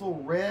to see this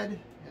little red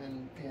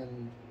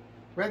and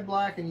red,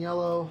 black, and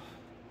yellow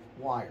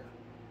wire.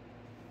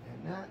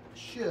 And that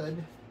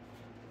should,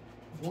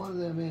 one of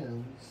them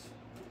ends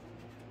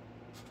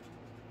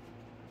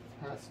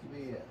has to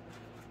be it.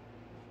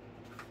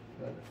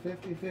 Got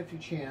a 50-50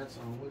 chance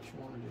on which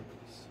one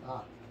it is.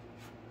 Ah,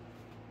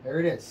 there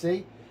it is,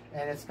 see?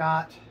 And it's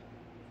got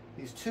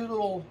these two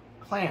little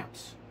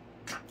clamps.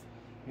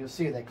 You'll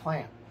see they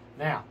clamp.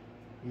 Now,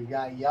 you've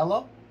got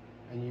yellow,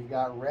 and you've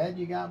got red,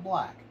 you got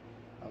black.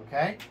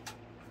 Okay?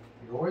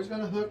 You're always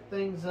going to hook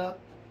things up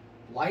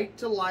light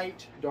to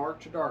light, dark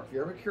to dark. If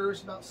you're ever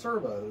curious about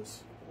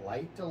servos,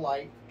 light to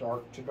light,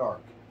 dark to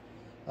dark.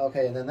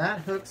 Okay, and then that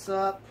hooks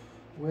up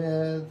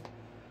with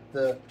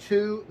the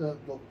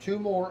two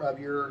more of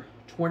your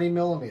 20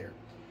 millimeter.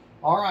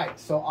 All right,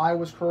 so I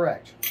was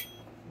correct.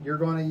 You're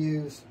going to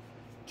use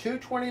two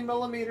 20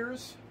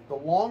 millimeters, the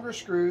longer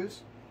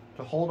screws,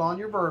 to hold on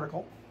your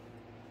vertical,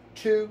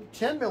 two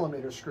 10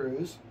 millimeter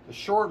screws, the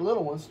short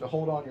little ones, to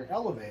hold on your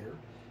elevator,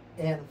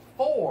 and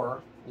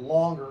four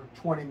longer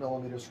 20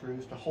 millimeter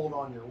screws to hold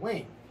on your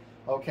wing.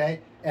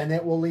 Okay, and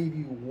it will leave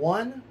you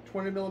one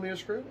 20 millimeter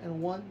screw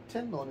and one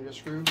 10 millimeter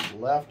screw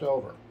left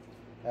over.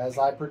 As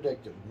I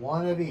predicted,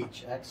 one of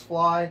each.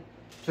 X-Fly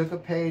took a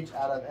page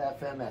out of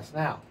FMS.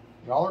 Now,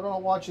 y'all are going to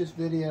watch this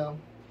video.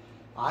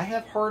 I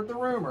have heard the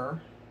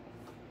rumor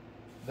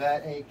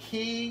that a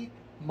key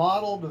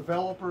model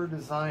developer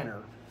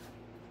designer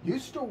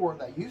used to work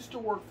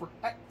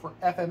for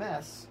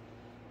FMS,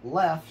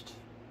 left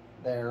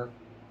there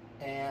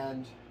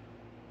and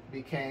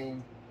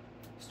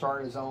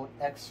started his own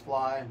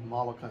X-Fly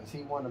model company.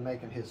 He wanted to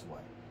make it his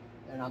way.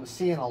 And I'm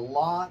seeing a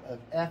lot of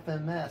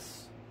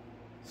FMS,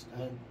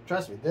 and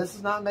trust me, this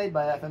is not made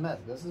by FMS.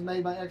 This is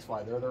made by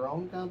X-Fly. They're their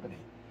own company.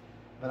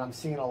 But I'm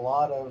seeing a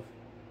lot of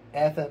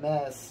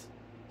FMS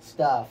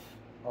stuff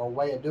or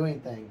way of doing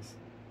things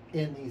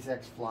in these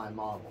X-Fly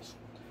models.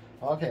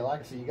 Okay,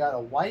 like I said, you got a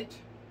white,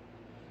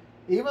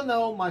 even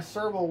though my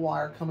servo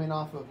wire coming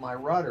off of my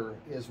rudder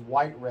is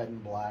white, red,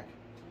 and black,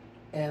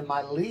 and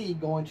my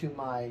lead going to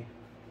my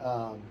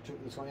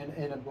it's going to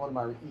end up going to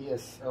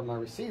my my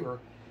receiver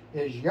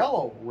is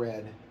yellow,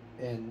 red,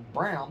 and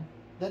brown.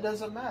 That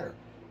doesn't matter.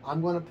 I'm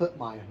going to put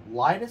my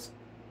lightest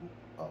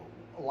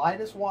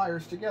lightest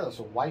wires together.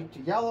 So white to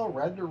yellow,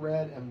 red to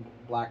red, and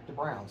black to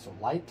brown. So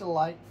light to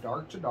light,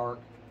 dark to dark,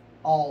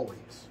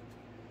 always.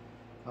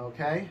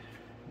 Okay?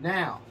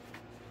 Now,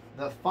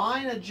 the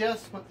fine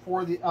adjustment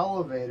for the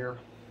elevator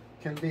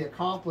can be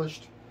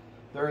accomplished.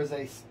 There is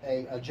a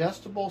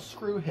adjustable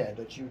screw head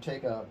that you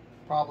take a,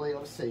 probably,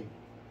 let's see.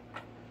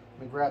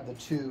 Let me grab the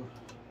two.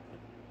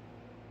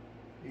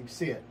 You can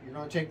see it. You're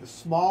going to take the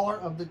smaller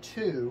of the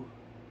two.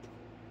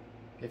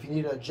 If you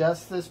need to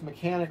adjust this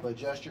mechanically,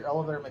 adjust your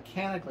elevator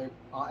mechanically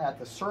at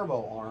the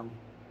servo arm,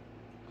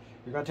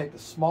 you're going to take the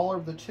smaller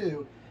of the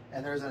two,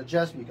 and there's an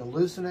adjustment. You can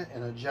loosen it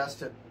and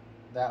adjust it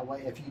that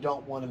way if you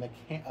don't want to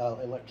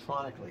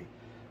electronically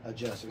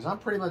adjust it. Because I'm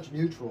pretty much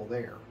neutral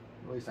there.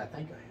 At least I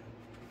think I am.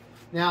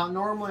 Now,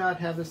 normally I'd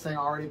have this thing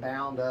already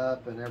bound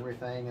up and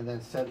everything and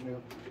then set it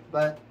new.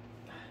 But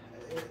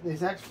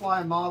these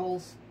X-Fly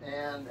models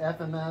and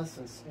FMS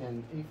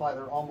and E-Fly,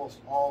 they're almost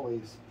all the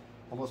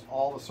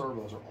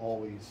servos are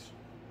always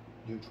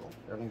neutral.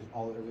 Everything's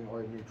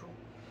already neutral.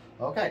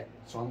 Okay,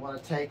 so I'm going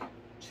to take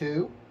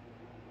two,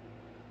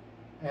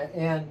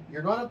 and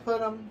you're going to put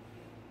them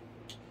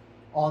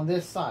on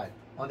this side.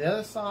 On the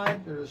other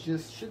side, there's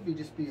should be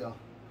just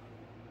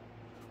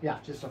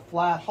a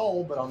flat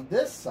hole, but on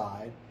this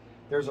side,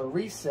 there's a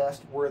recess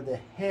where the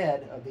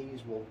head of these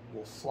will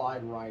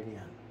slide right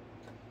in.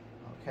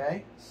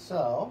 Okay,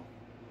 so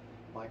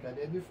like I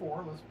did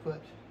before, let's put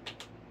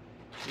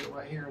it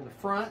right here in the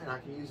front, and I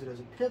can use it as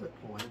a pivot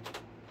point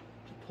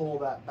to pull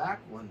that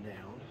back one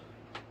down.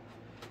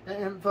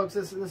 And folks,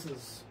 this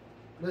is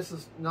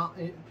not,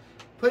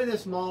 putting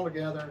this model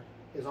together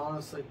is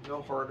honestly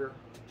no harder.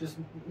 Just,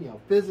 you know,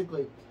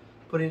 physically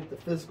putting the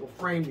physical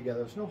frame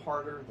together is no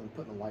harder than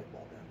putting a light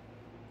bulb in.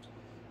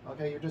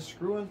 Okay, you're just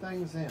screwing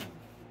things in.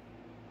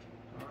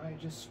 All right,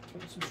 just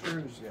put some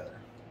screws together.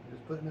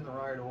 Just put them in the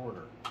right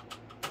order.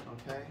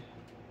 Okay.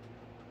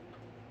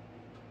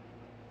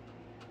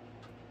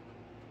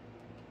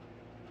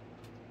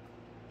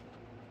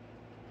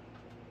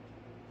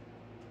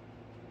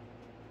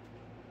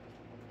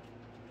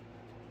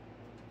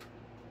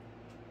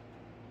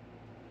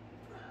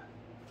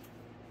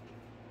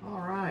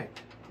 All right.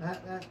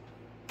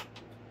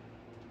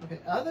 Okay.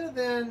 Other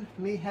than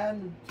me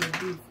having to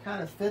be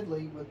kind of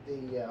fiddly with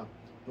the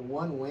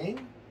one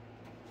wing,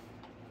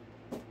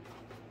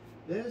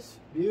 this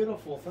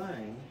beautiful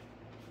thing,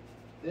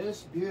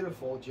 this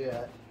beautiful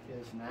jet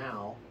is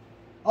now.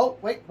 Oh,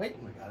 wait! We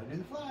gotta do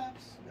the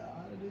flaps.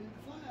 Gotta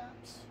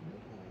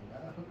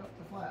hook up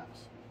the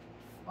flaps.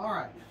 All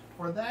right.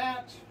 For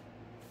that,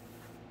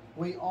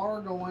 we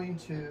are going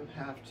to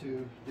have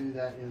to do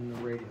that in the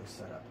radio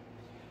setup.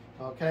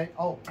 Okay.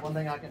 Oh, one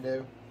thing I can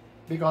do,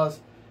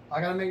 because I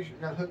gotta make sure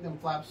I gotta hook them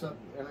flaps up.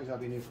 Everything's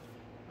gotta be new.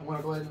 I'm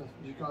gonna go ahead and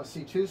you're gonna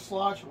see two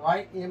slots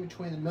right in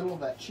between the middle of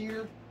that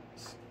cheater,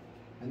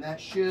 and that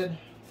should,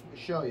 let me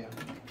show you.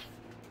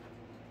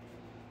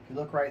 If you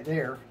look right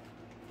there,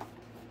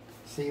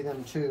 see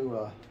them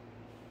two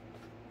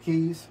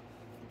keys,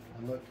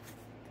 and look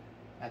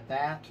at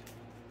that.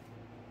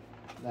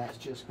 That's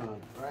just gonna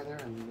right there,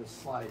 and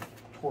just slide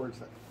towards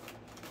the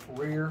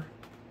rear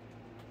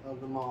of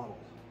the model.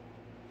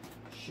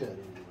 Should,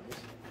 anyways.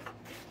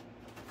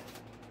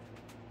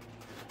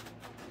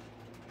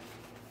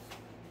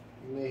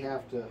 You may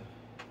have to,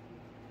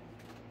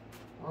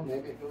 or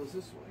maybe it goes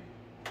this way.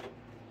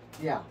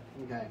 Yeah,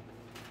 okay.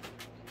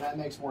 That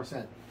makes more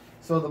sense.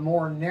 So the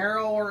more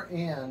narrower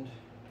end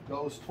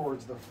goes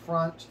towards the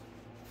front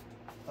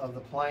of the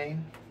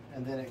plane,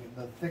 and then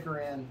the thicker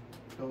end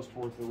goes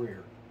towards the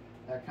rear.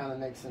 That kind of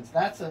makes sense.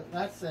 That's a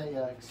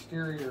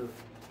exterior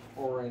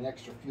or an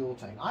extra fuel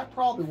tank. I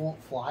probably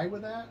won't fly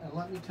with that, and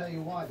let me tell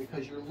you why.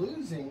 Because you're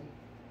losing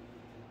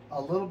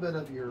a little bit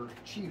of your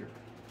cheater.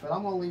 But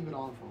I'm going to leave it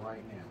on for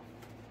right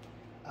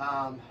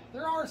now.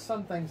 There are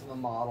some things in the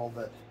model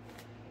that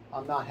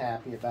I'm not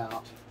happy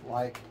about,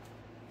 like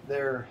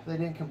they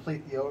didn't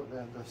complete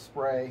the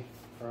spray,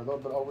 or a little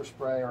bit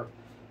overspray or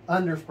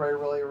underspray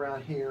really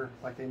around here.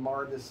 Like they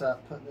marred this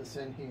up, putting this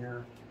in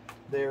here.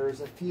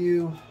 There's a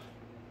few,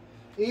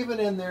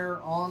 even in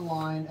their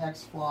online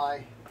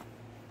X-Fly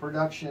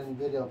production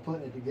video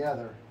putting it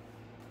together,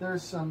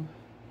 there's some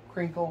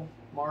crinkle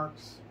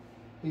marks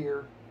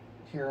here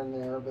and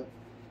there, but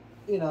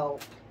you know,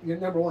 you're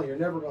never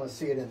going to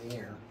see it in the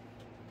air,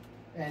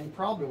 and you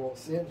probably won't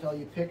see it until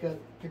you pick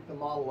the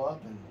model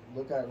up and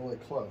look at it really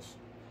close.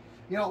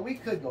 You know, we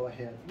could go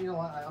ahead. You know,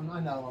 I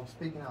know I'm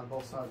speaking out of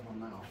both sides of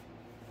my mouth,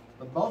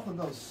 but both of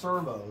those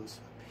servos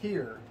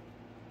appear,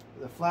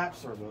 the flap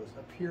servos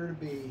appear to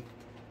be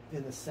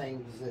in the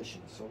same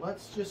position. So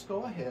let's just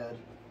go ahead,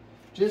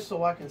 just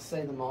so I can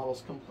say the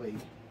model's complete.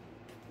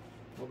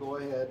 We'll go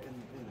ahead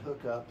and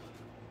hook up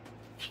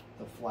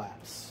the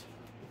flaps.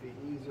 It'll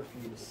be easier for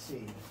you to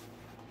see if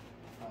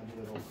I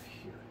do it over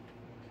here.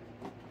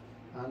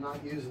 Okay. I'm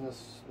not using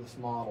this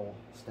model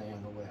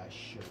stand the way I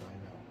should, I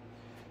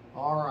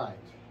know. All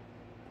right.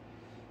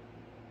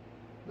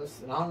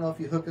 Listen, I don't know if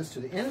you hook this to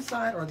the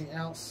inside or the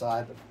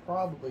outside, but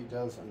probably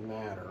doesn't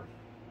matter.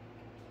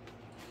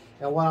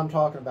 And what I'm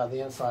talking about,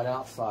 the inside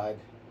outside,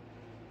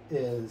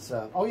 is,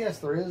 oh yes,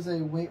 there is a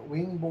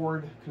wing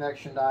board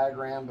connection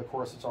diagram. Of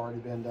course, it's already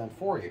been done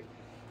for you.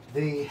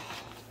 The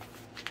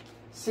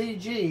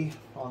CG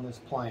on this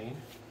plane,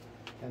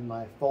 in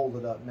my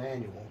folded up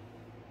manual,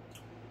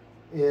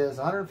 is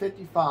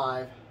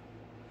 155.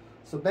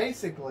 So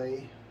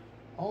basically,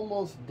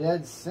 almost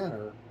dead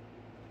center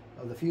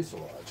of the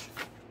fuselage.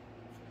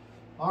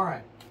 All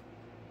right,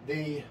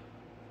 the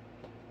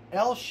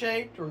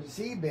L-shaped or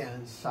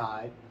Z-bend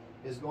side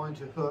is going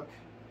to hook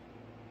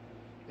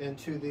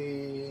into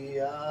the,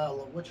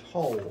 which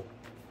hole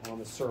on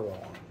the servo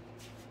arm?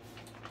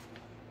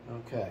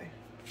 Okay.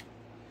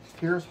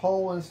 Here's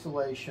hole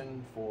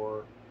installation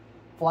for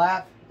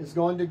flap is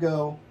going to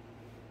go.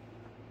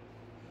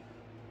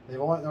 They've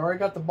already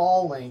got the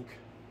ball link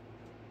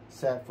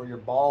set for your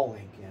ball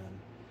link in.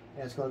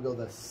 And it's going to go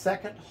the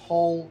second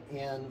hole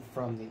in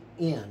from the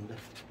end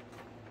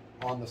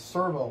on the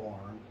servo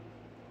arm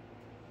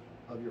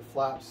of your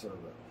flap servo.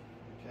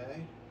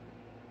 Okay?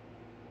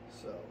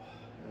 So,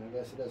 and I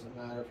guess it doesn't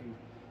matter if you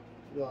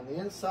go on the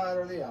inside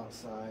or the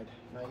outside.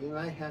 Now you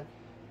might have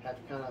to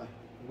kind of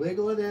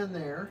wiggle it in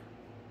there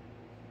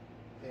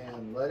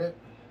and let it,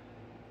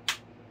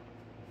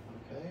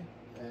 okay,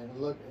 and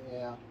look,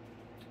 yeah,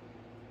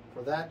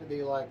 for that to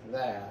be like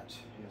that,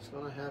 it's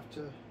going to have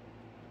to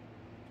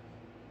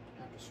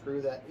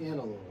screw that in a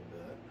little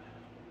bit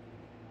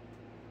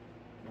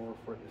in order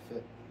for it to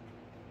fit.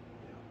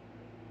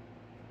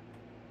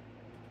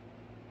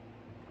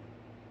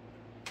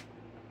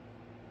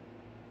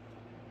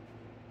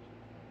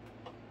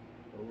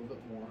 A little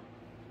bit more.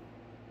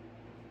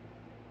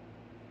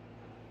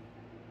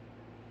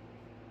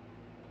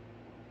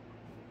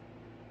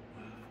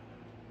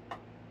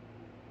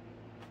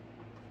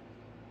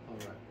 All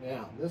right,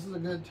 now this is a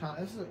good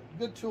time. This is a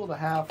good tool to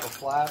have for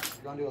flaps. If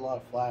you're going to do a lot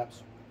of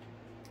flaps,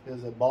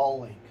 is a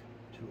ball link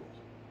tool.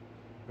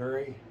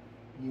 Very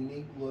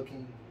unique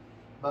looking,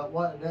 but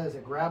what it does,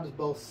 it grabs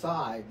both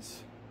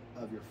sides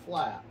of your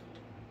flap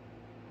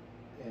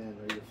and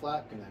or your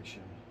flap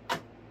connection.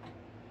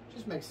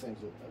 Just makes things,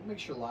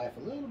 makes your life a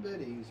little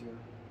bit easier.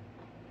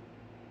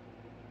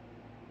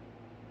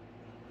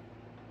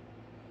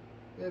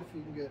 If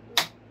you can get,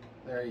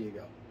 there you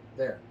go.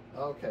 There.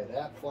 Okay,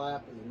 that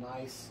flap is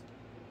nice.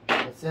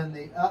 It's in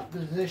the up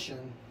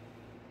position,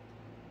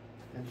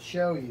 and to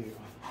show you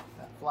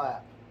that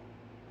flap.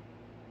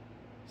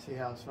 See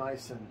how it's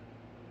nice and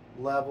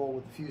level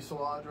with the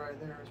fuselage right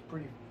there? It's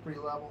pretty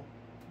level.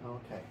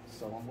 Okay,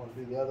 so I'm going to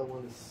do the other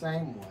one the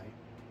same way.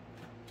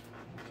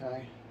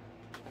 Okay.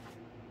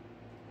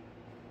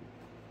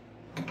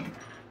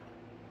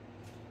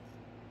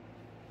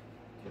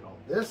 Get on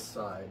this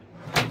side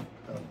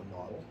of the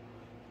model.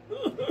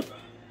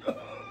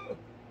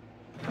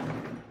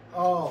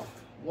 Oh,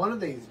 one of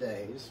these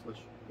days, which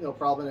it'll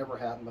probably never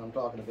happen, but I'm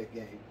talking a big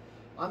game,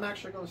 I'm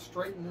actually going to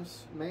straighten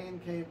this man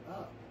cave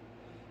up.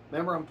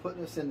 Remember, I'm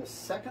putting this in the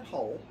second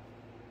hole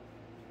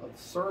of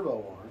the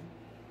servo arm.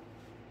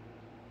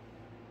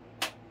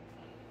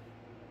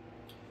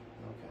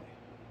 Okay,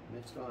 and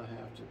it's going to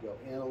have to go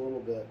in a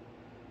little bit.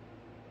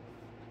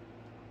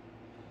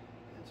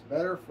 It's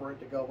better for it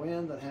to go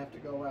in than have to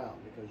go out,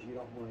 because you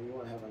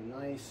want to have a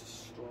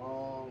nice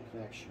strong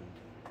connection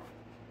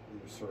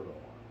with your servo arm.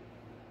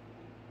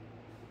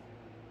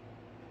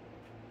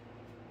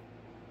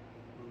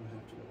 I'm going to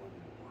have to go in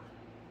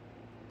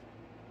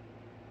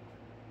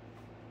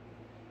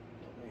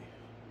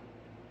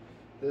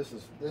more.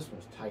 This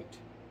was tight,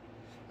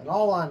 and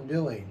all I'm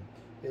doing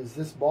is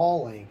this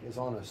ball link is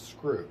on a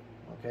screw.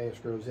 Okay, it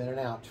screws in and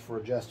out for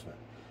adjustment.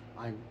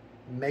 I'm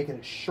making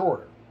it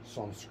shorter,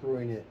 so I'm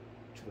screwing it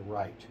to the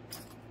right,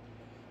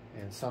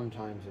 and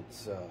sometimes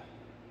it's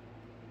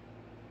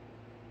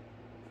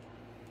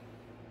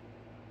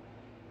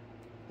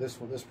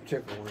this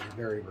particular one is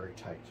very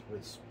tight.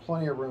 There's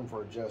plenty of room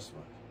for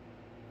adjustment.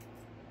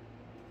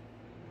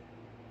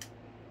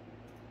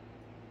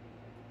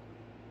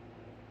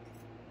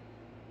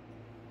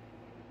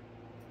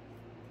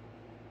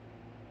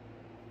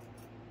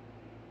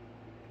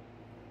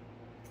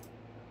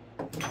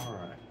 All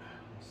right,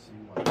 let's see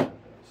what that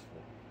does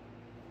for.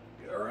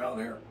 Get around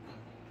here.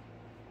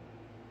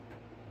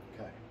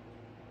 Okay.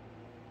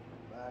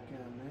 Back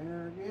in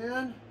there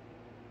again.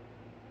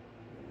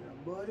 Yeah,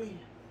 buddy.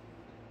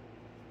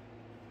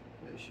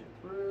 Fish it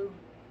through.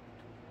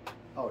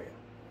 Oh yeah,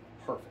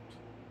 perfect.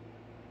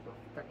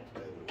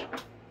 Perfecto.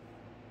 Okay.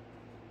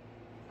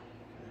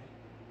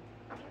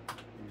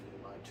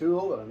 Using my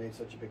tool that I made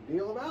such a big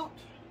deal about.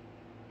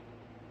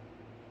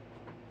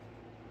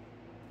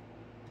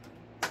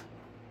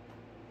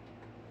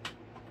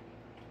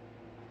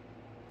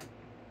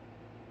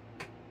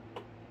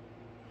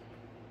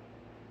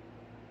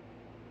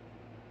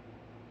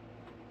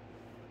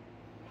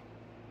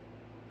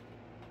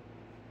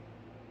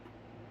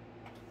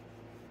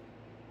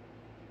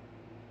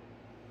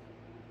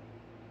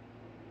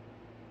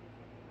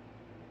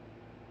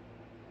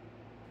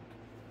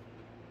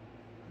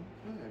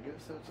 I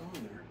guess that's on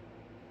there.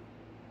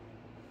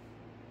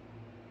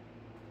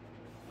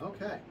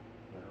 Okay,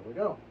 there we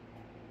go.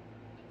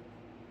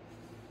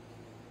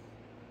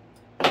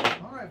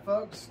 right,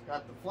 folks,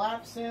 got the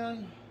flaps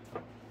in,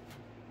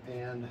 and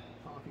I don't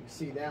know if you can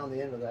see down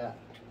the end of that.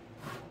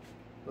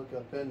 Look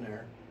up in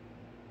there.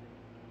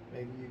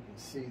 Maybe you can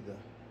see the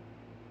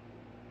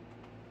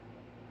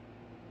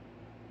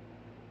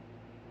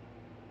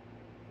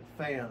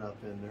fan up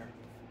in there.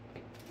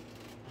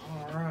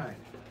 All right,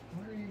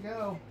 there you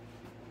go.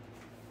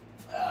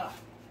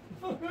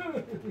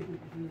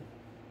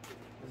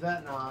 Is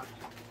that not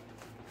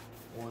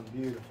one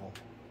beautiful,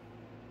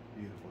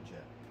 beautiful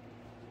jet?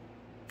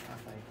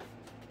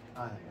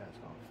 I think that's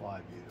going to fly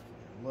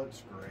beautifully. It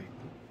looks great.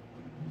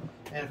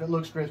 And if it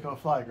looks great, it's going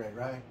to fly great,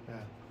 right?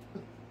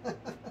 Yeah.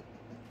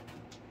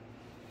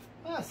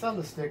 Well, some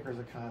of the stickers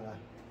are kind of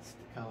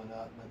coming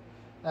up, but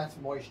that's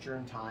moisture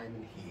and time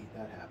and heat.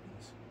 That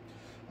happens.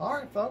 All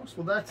right, folks.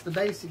 Well, that's the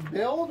basic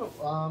build.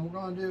 We're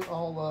going to do.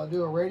 I'll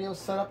do a radio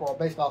setup, or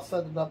basically I'll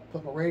set it up,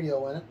 put my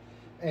radio in it,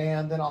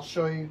 and then I'll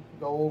show you,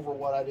 go over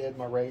what I did,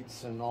 my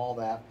rates and all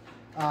that.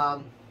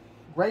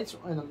 Rates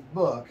in a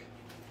book,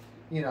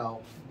 you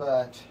know,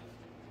 but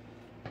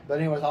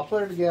anyways, I'll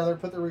put her together,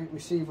 put the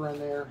receiver in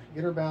there,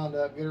 get her bound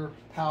up, get her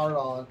powered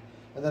on,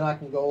 and then I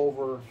can go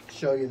over,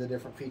 show you the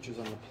different features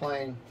on the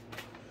plane.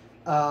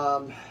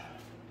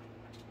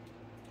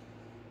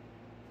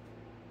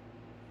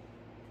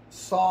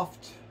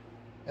 Soft,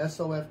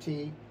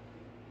 S-O-F-T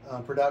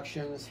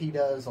Productions. He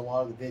does a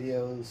lot of the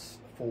videos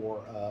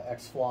for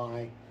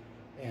X-Fly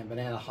and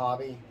Banana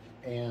Hobby,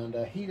 and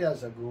he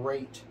does a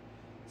great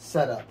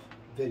setup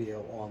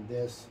video on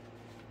this,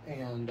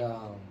 and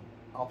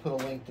I'll put a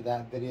link to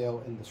that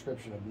video in the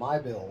description of my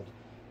build.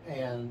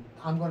 And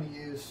I'm going to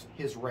use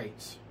his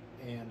rates,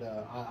 and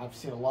I've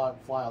seen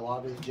fly a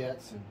lot of his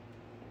jets, and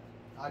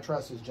I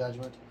trust his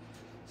judgment.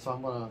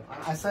 So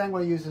I say I'm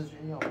going to use his,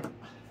 you know,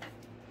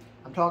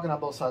 I'm talking on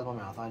both sides of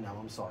my mouth. I know,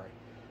 I'm sorry.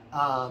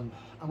 I'm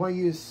going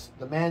to use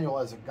the manual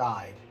as a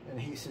guide, and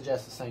he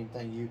suggests the same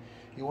thing.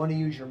 You want to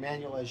use your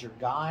manual as your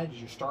guide, as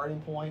your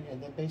starting point,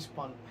 and then based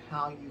upon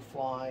how you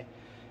fly,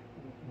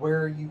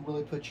 where you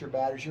really put your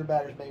batteries. Your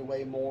batteries may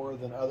weigh more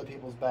than other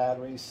people's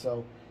batteries,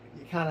 so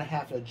you kind of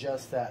have to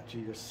adjust that to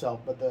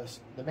yourself. But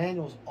the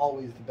manual is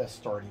always the best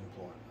starting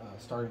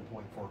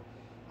point for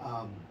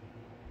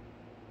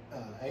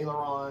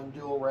aileron,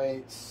 dual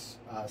rates,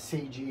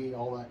 CG,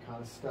 all that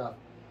kind of stuff.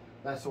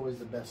 That's always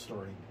the best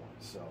starting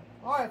point. So,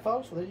 all right,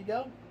 folks. Well, there you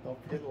go.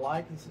 Don't forget to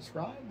like and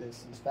subscribe.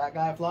 This is Fat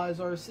Guy Flies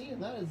RC,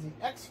 and that is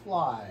the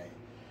X-Fly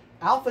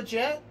Alpha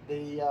Jet,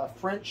 the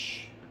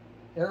French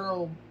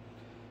aero.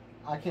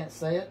 I can't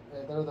say it.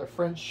 They're the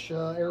French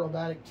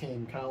aerobatic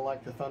team, kind of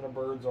like the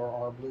Thunderbirds or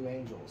our Blue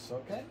Angels.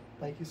 Okay.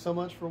 Thank you so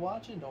much for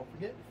watching. Don't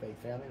forget,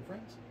 faith, family, and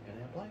friends, and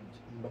airplanes.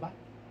 Bye-bye.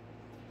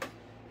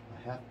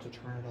 I have to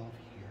turn it off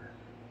here.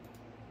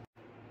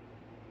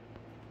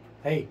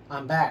 Hey,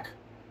 I'm back.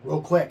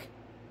 Real quick.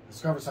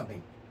 Discover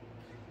something.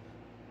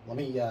 Let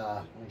me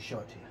show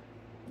it to you.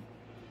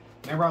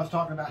 Remember I was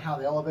talking about how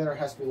the elevator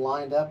has to be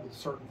lined up at a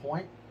certain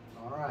point?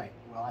 All right.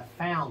 Well, I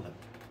found them.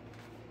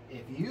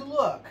 If you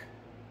look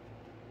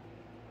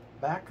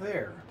back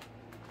there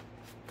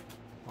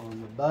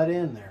on the butt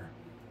end there,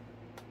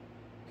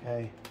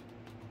 okay,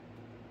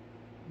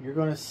 you're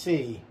going to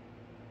see,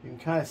 you can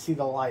kind of see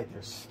the light.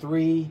 There's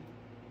three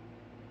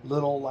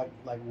little like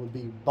would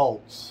be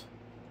bolts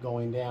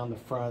going down the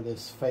front of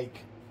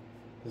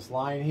this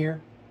line here.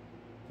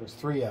 There's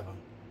three of them.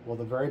 Well,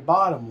 the very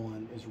bottom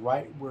one is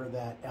right where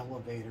that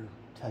elevator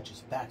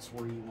touches. That's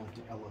where you want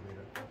the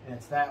elevator, and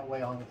it's that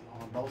way on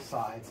both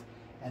sides.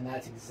 And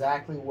that's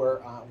exactly where,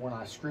 when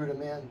I screwed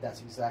them in,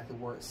 that's exactly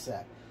where it's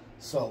set.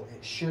 So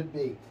it should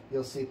be,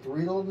 you'll see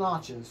three little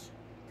notches,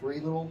 three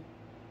little,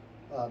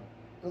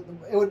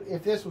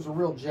 if this was a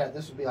real jet,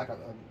 this would be like a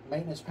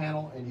maintenance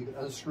panel, and you could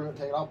unscrew it and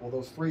take it off. Well,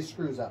 those three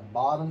screws, that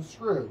bottom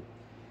screw,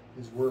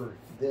 is where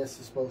this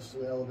is supposed to,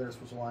 the elevator is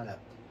supposed to line up.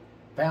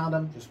 Found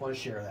them, just want to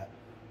share that.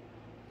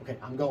 Okay,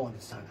 I'm going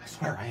this time, I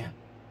swear I am.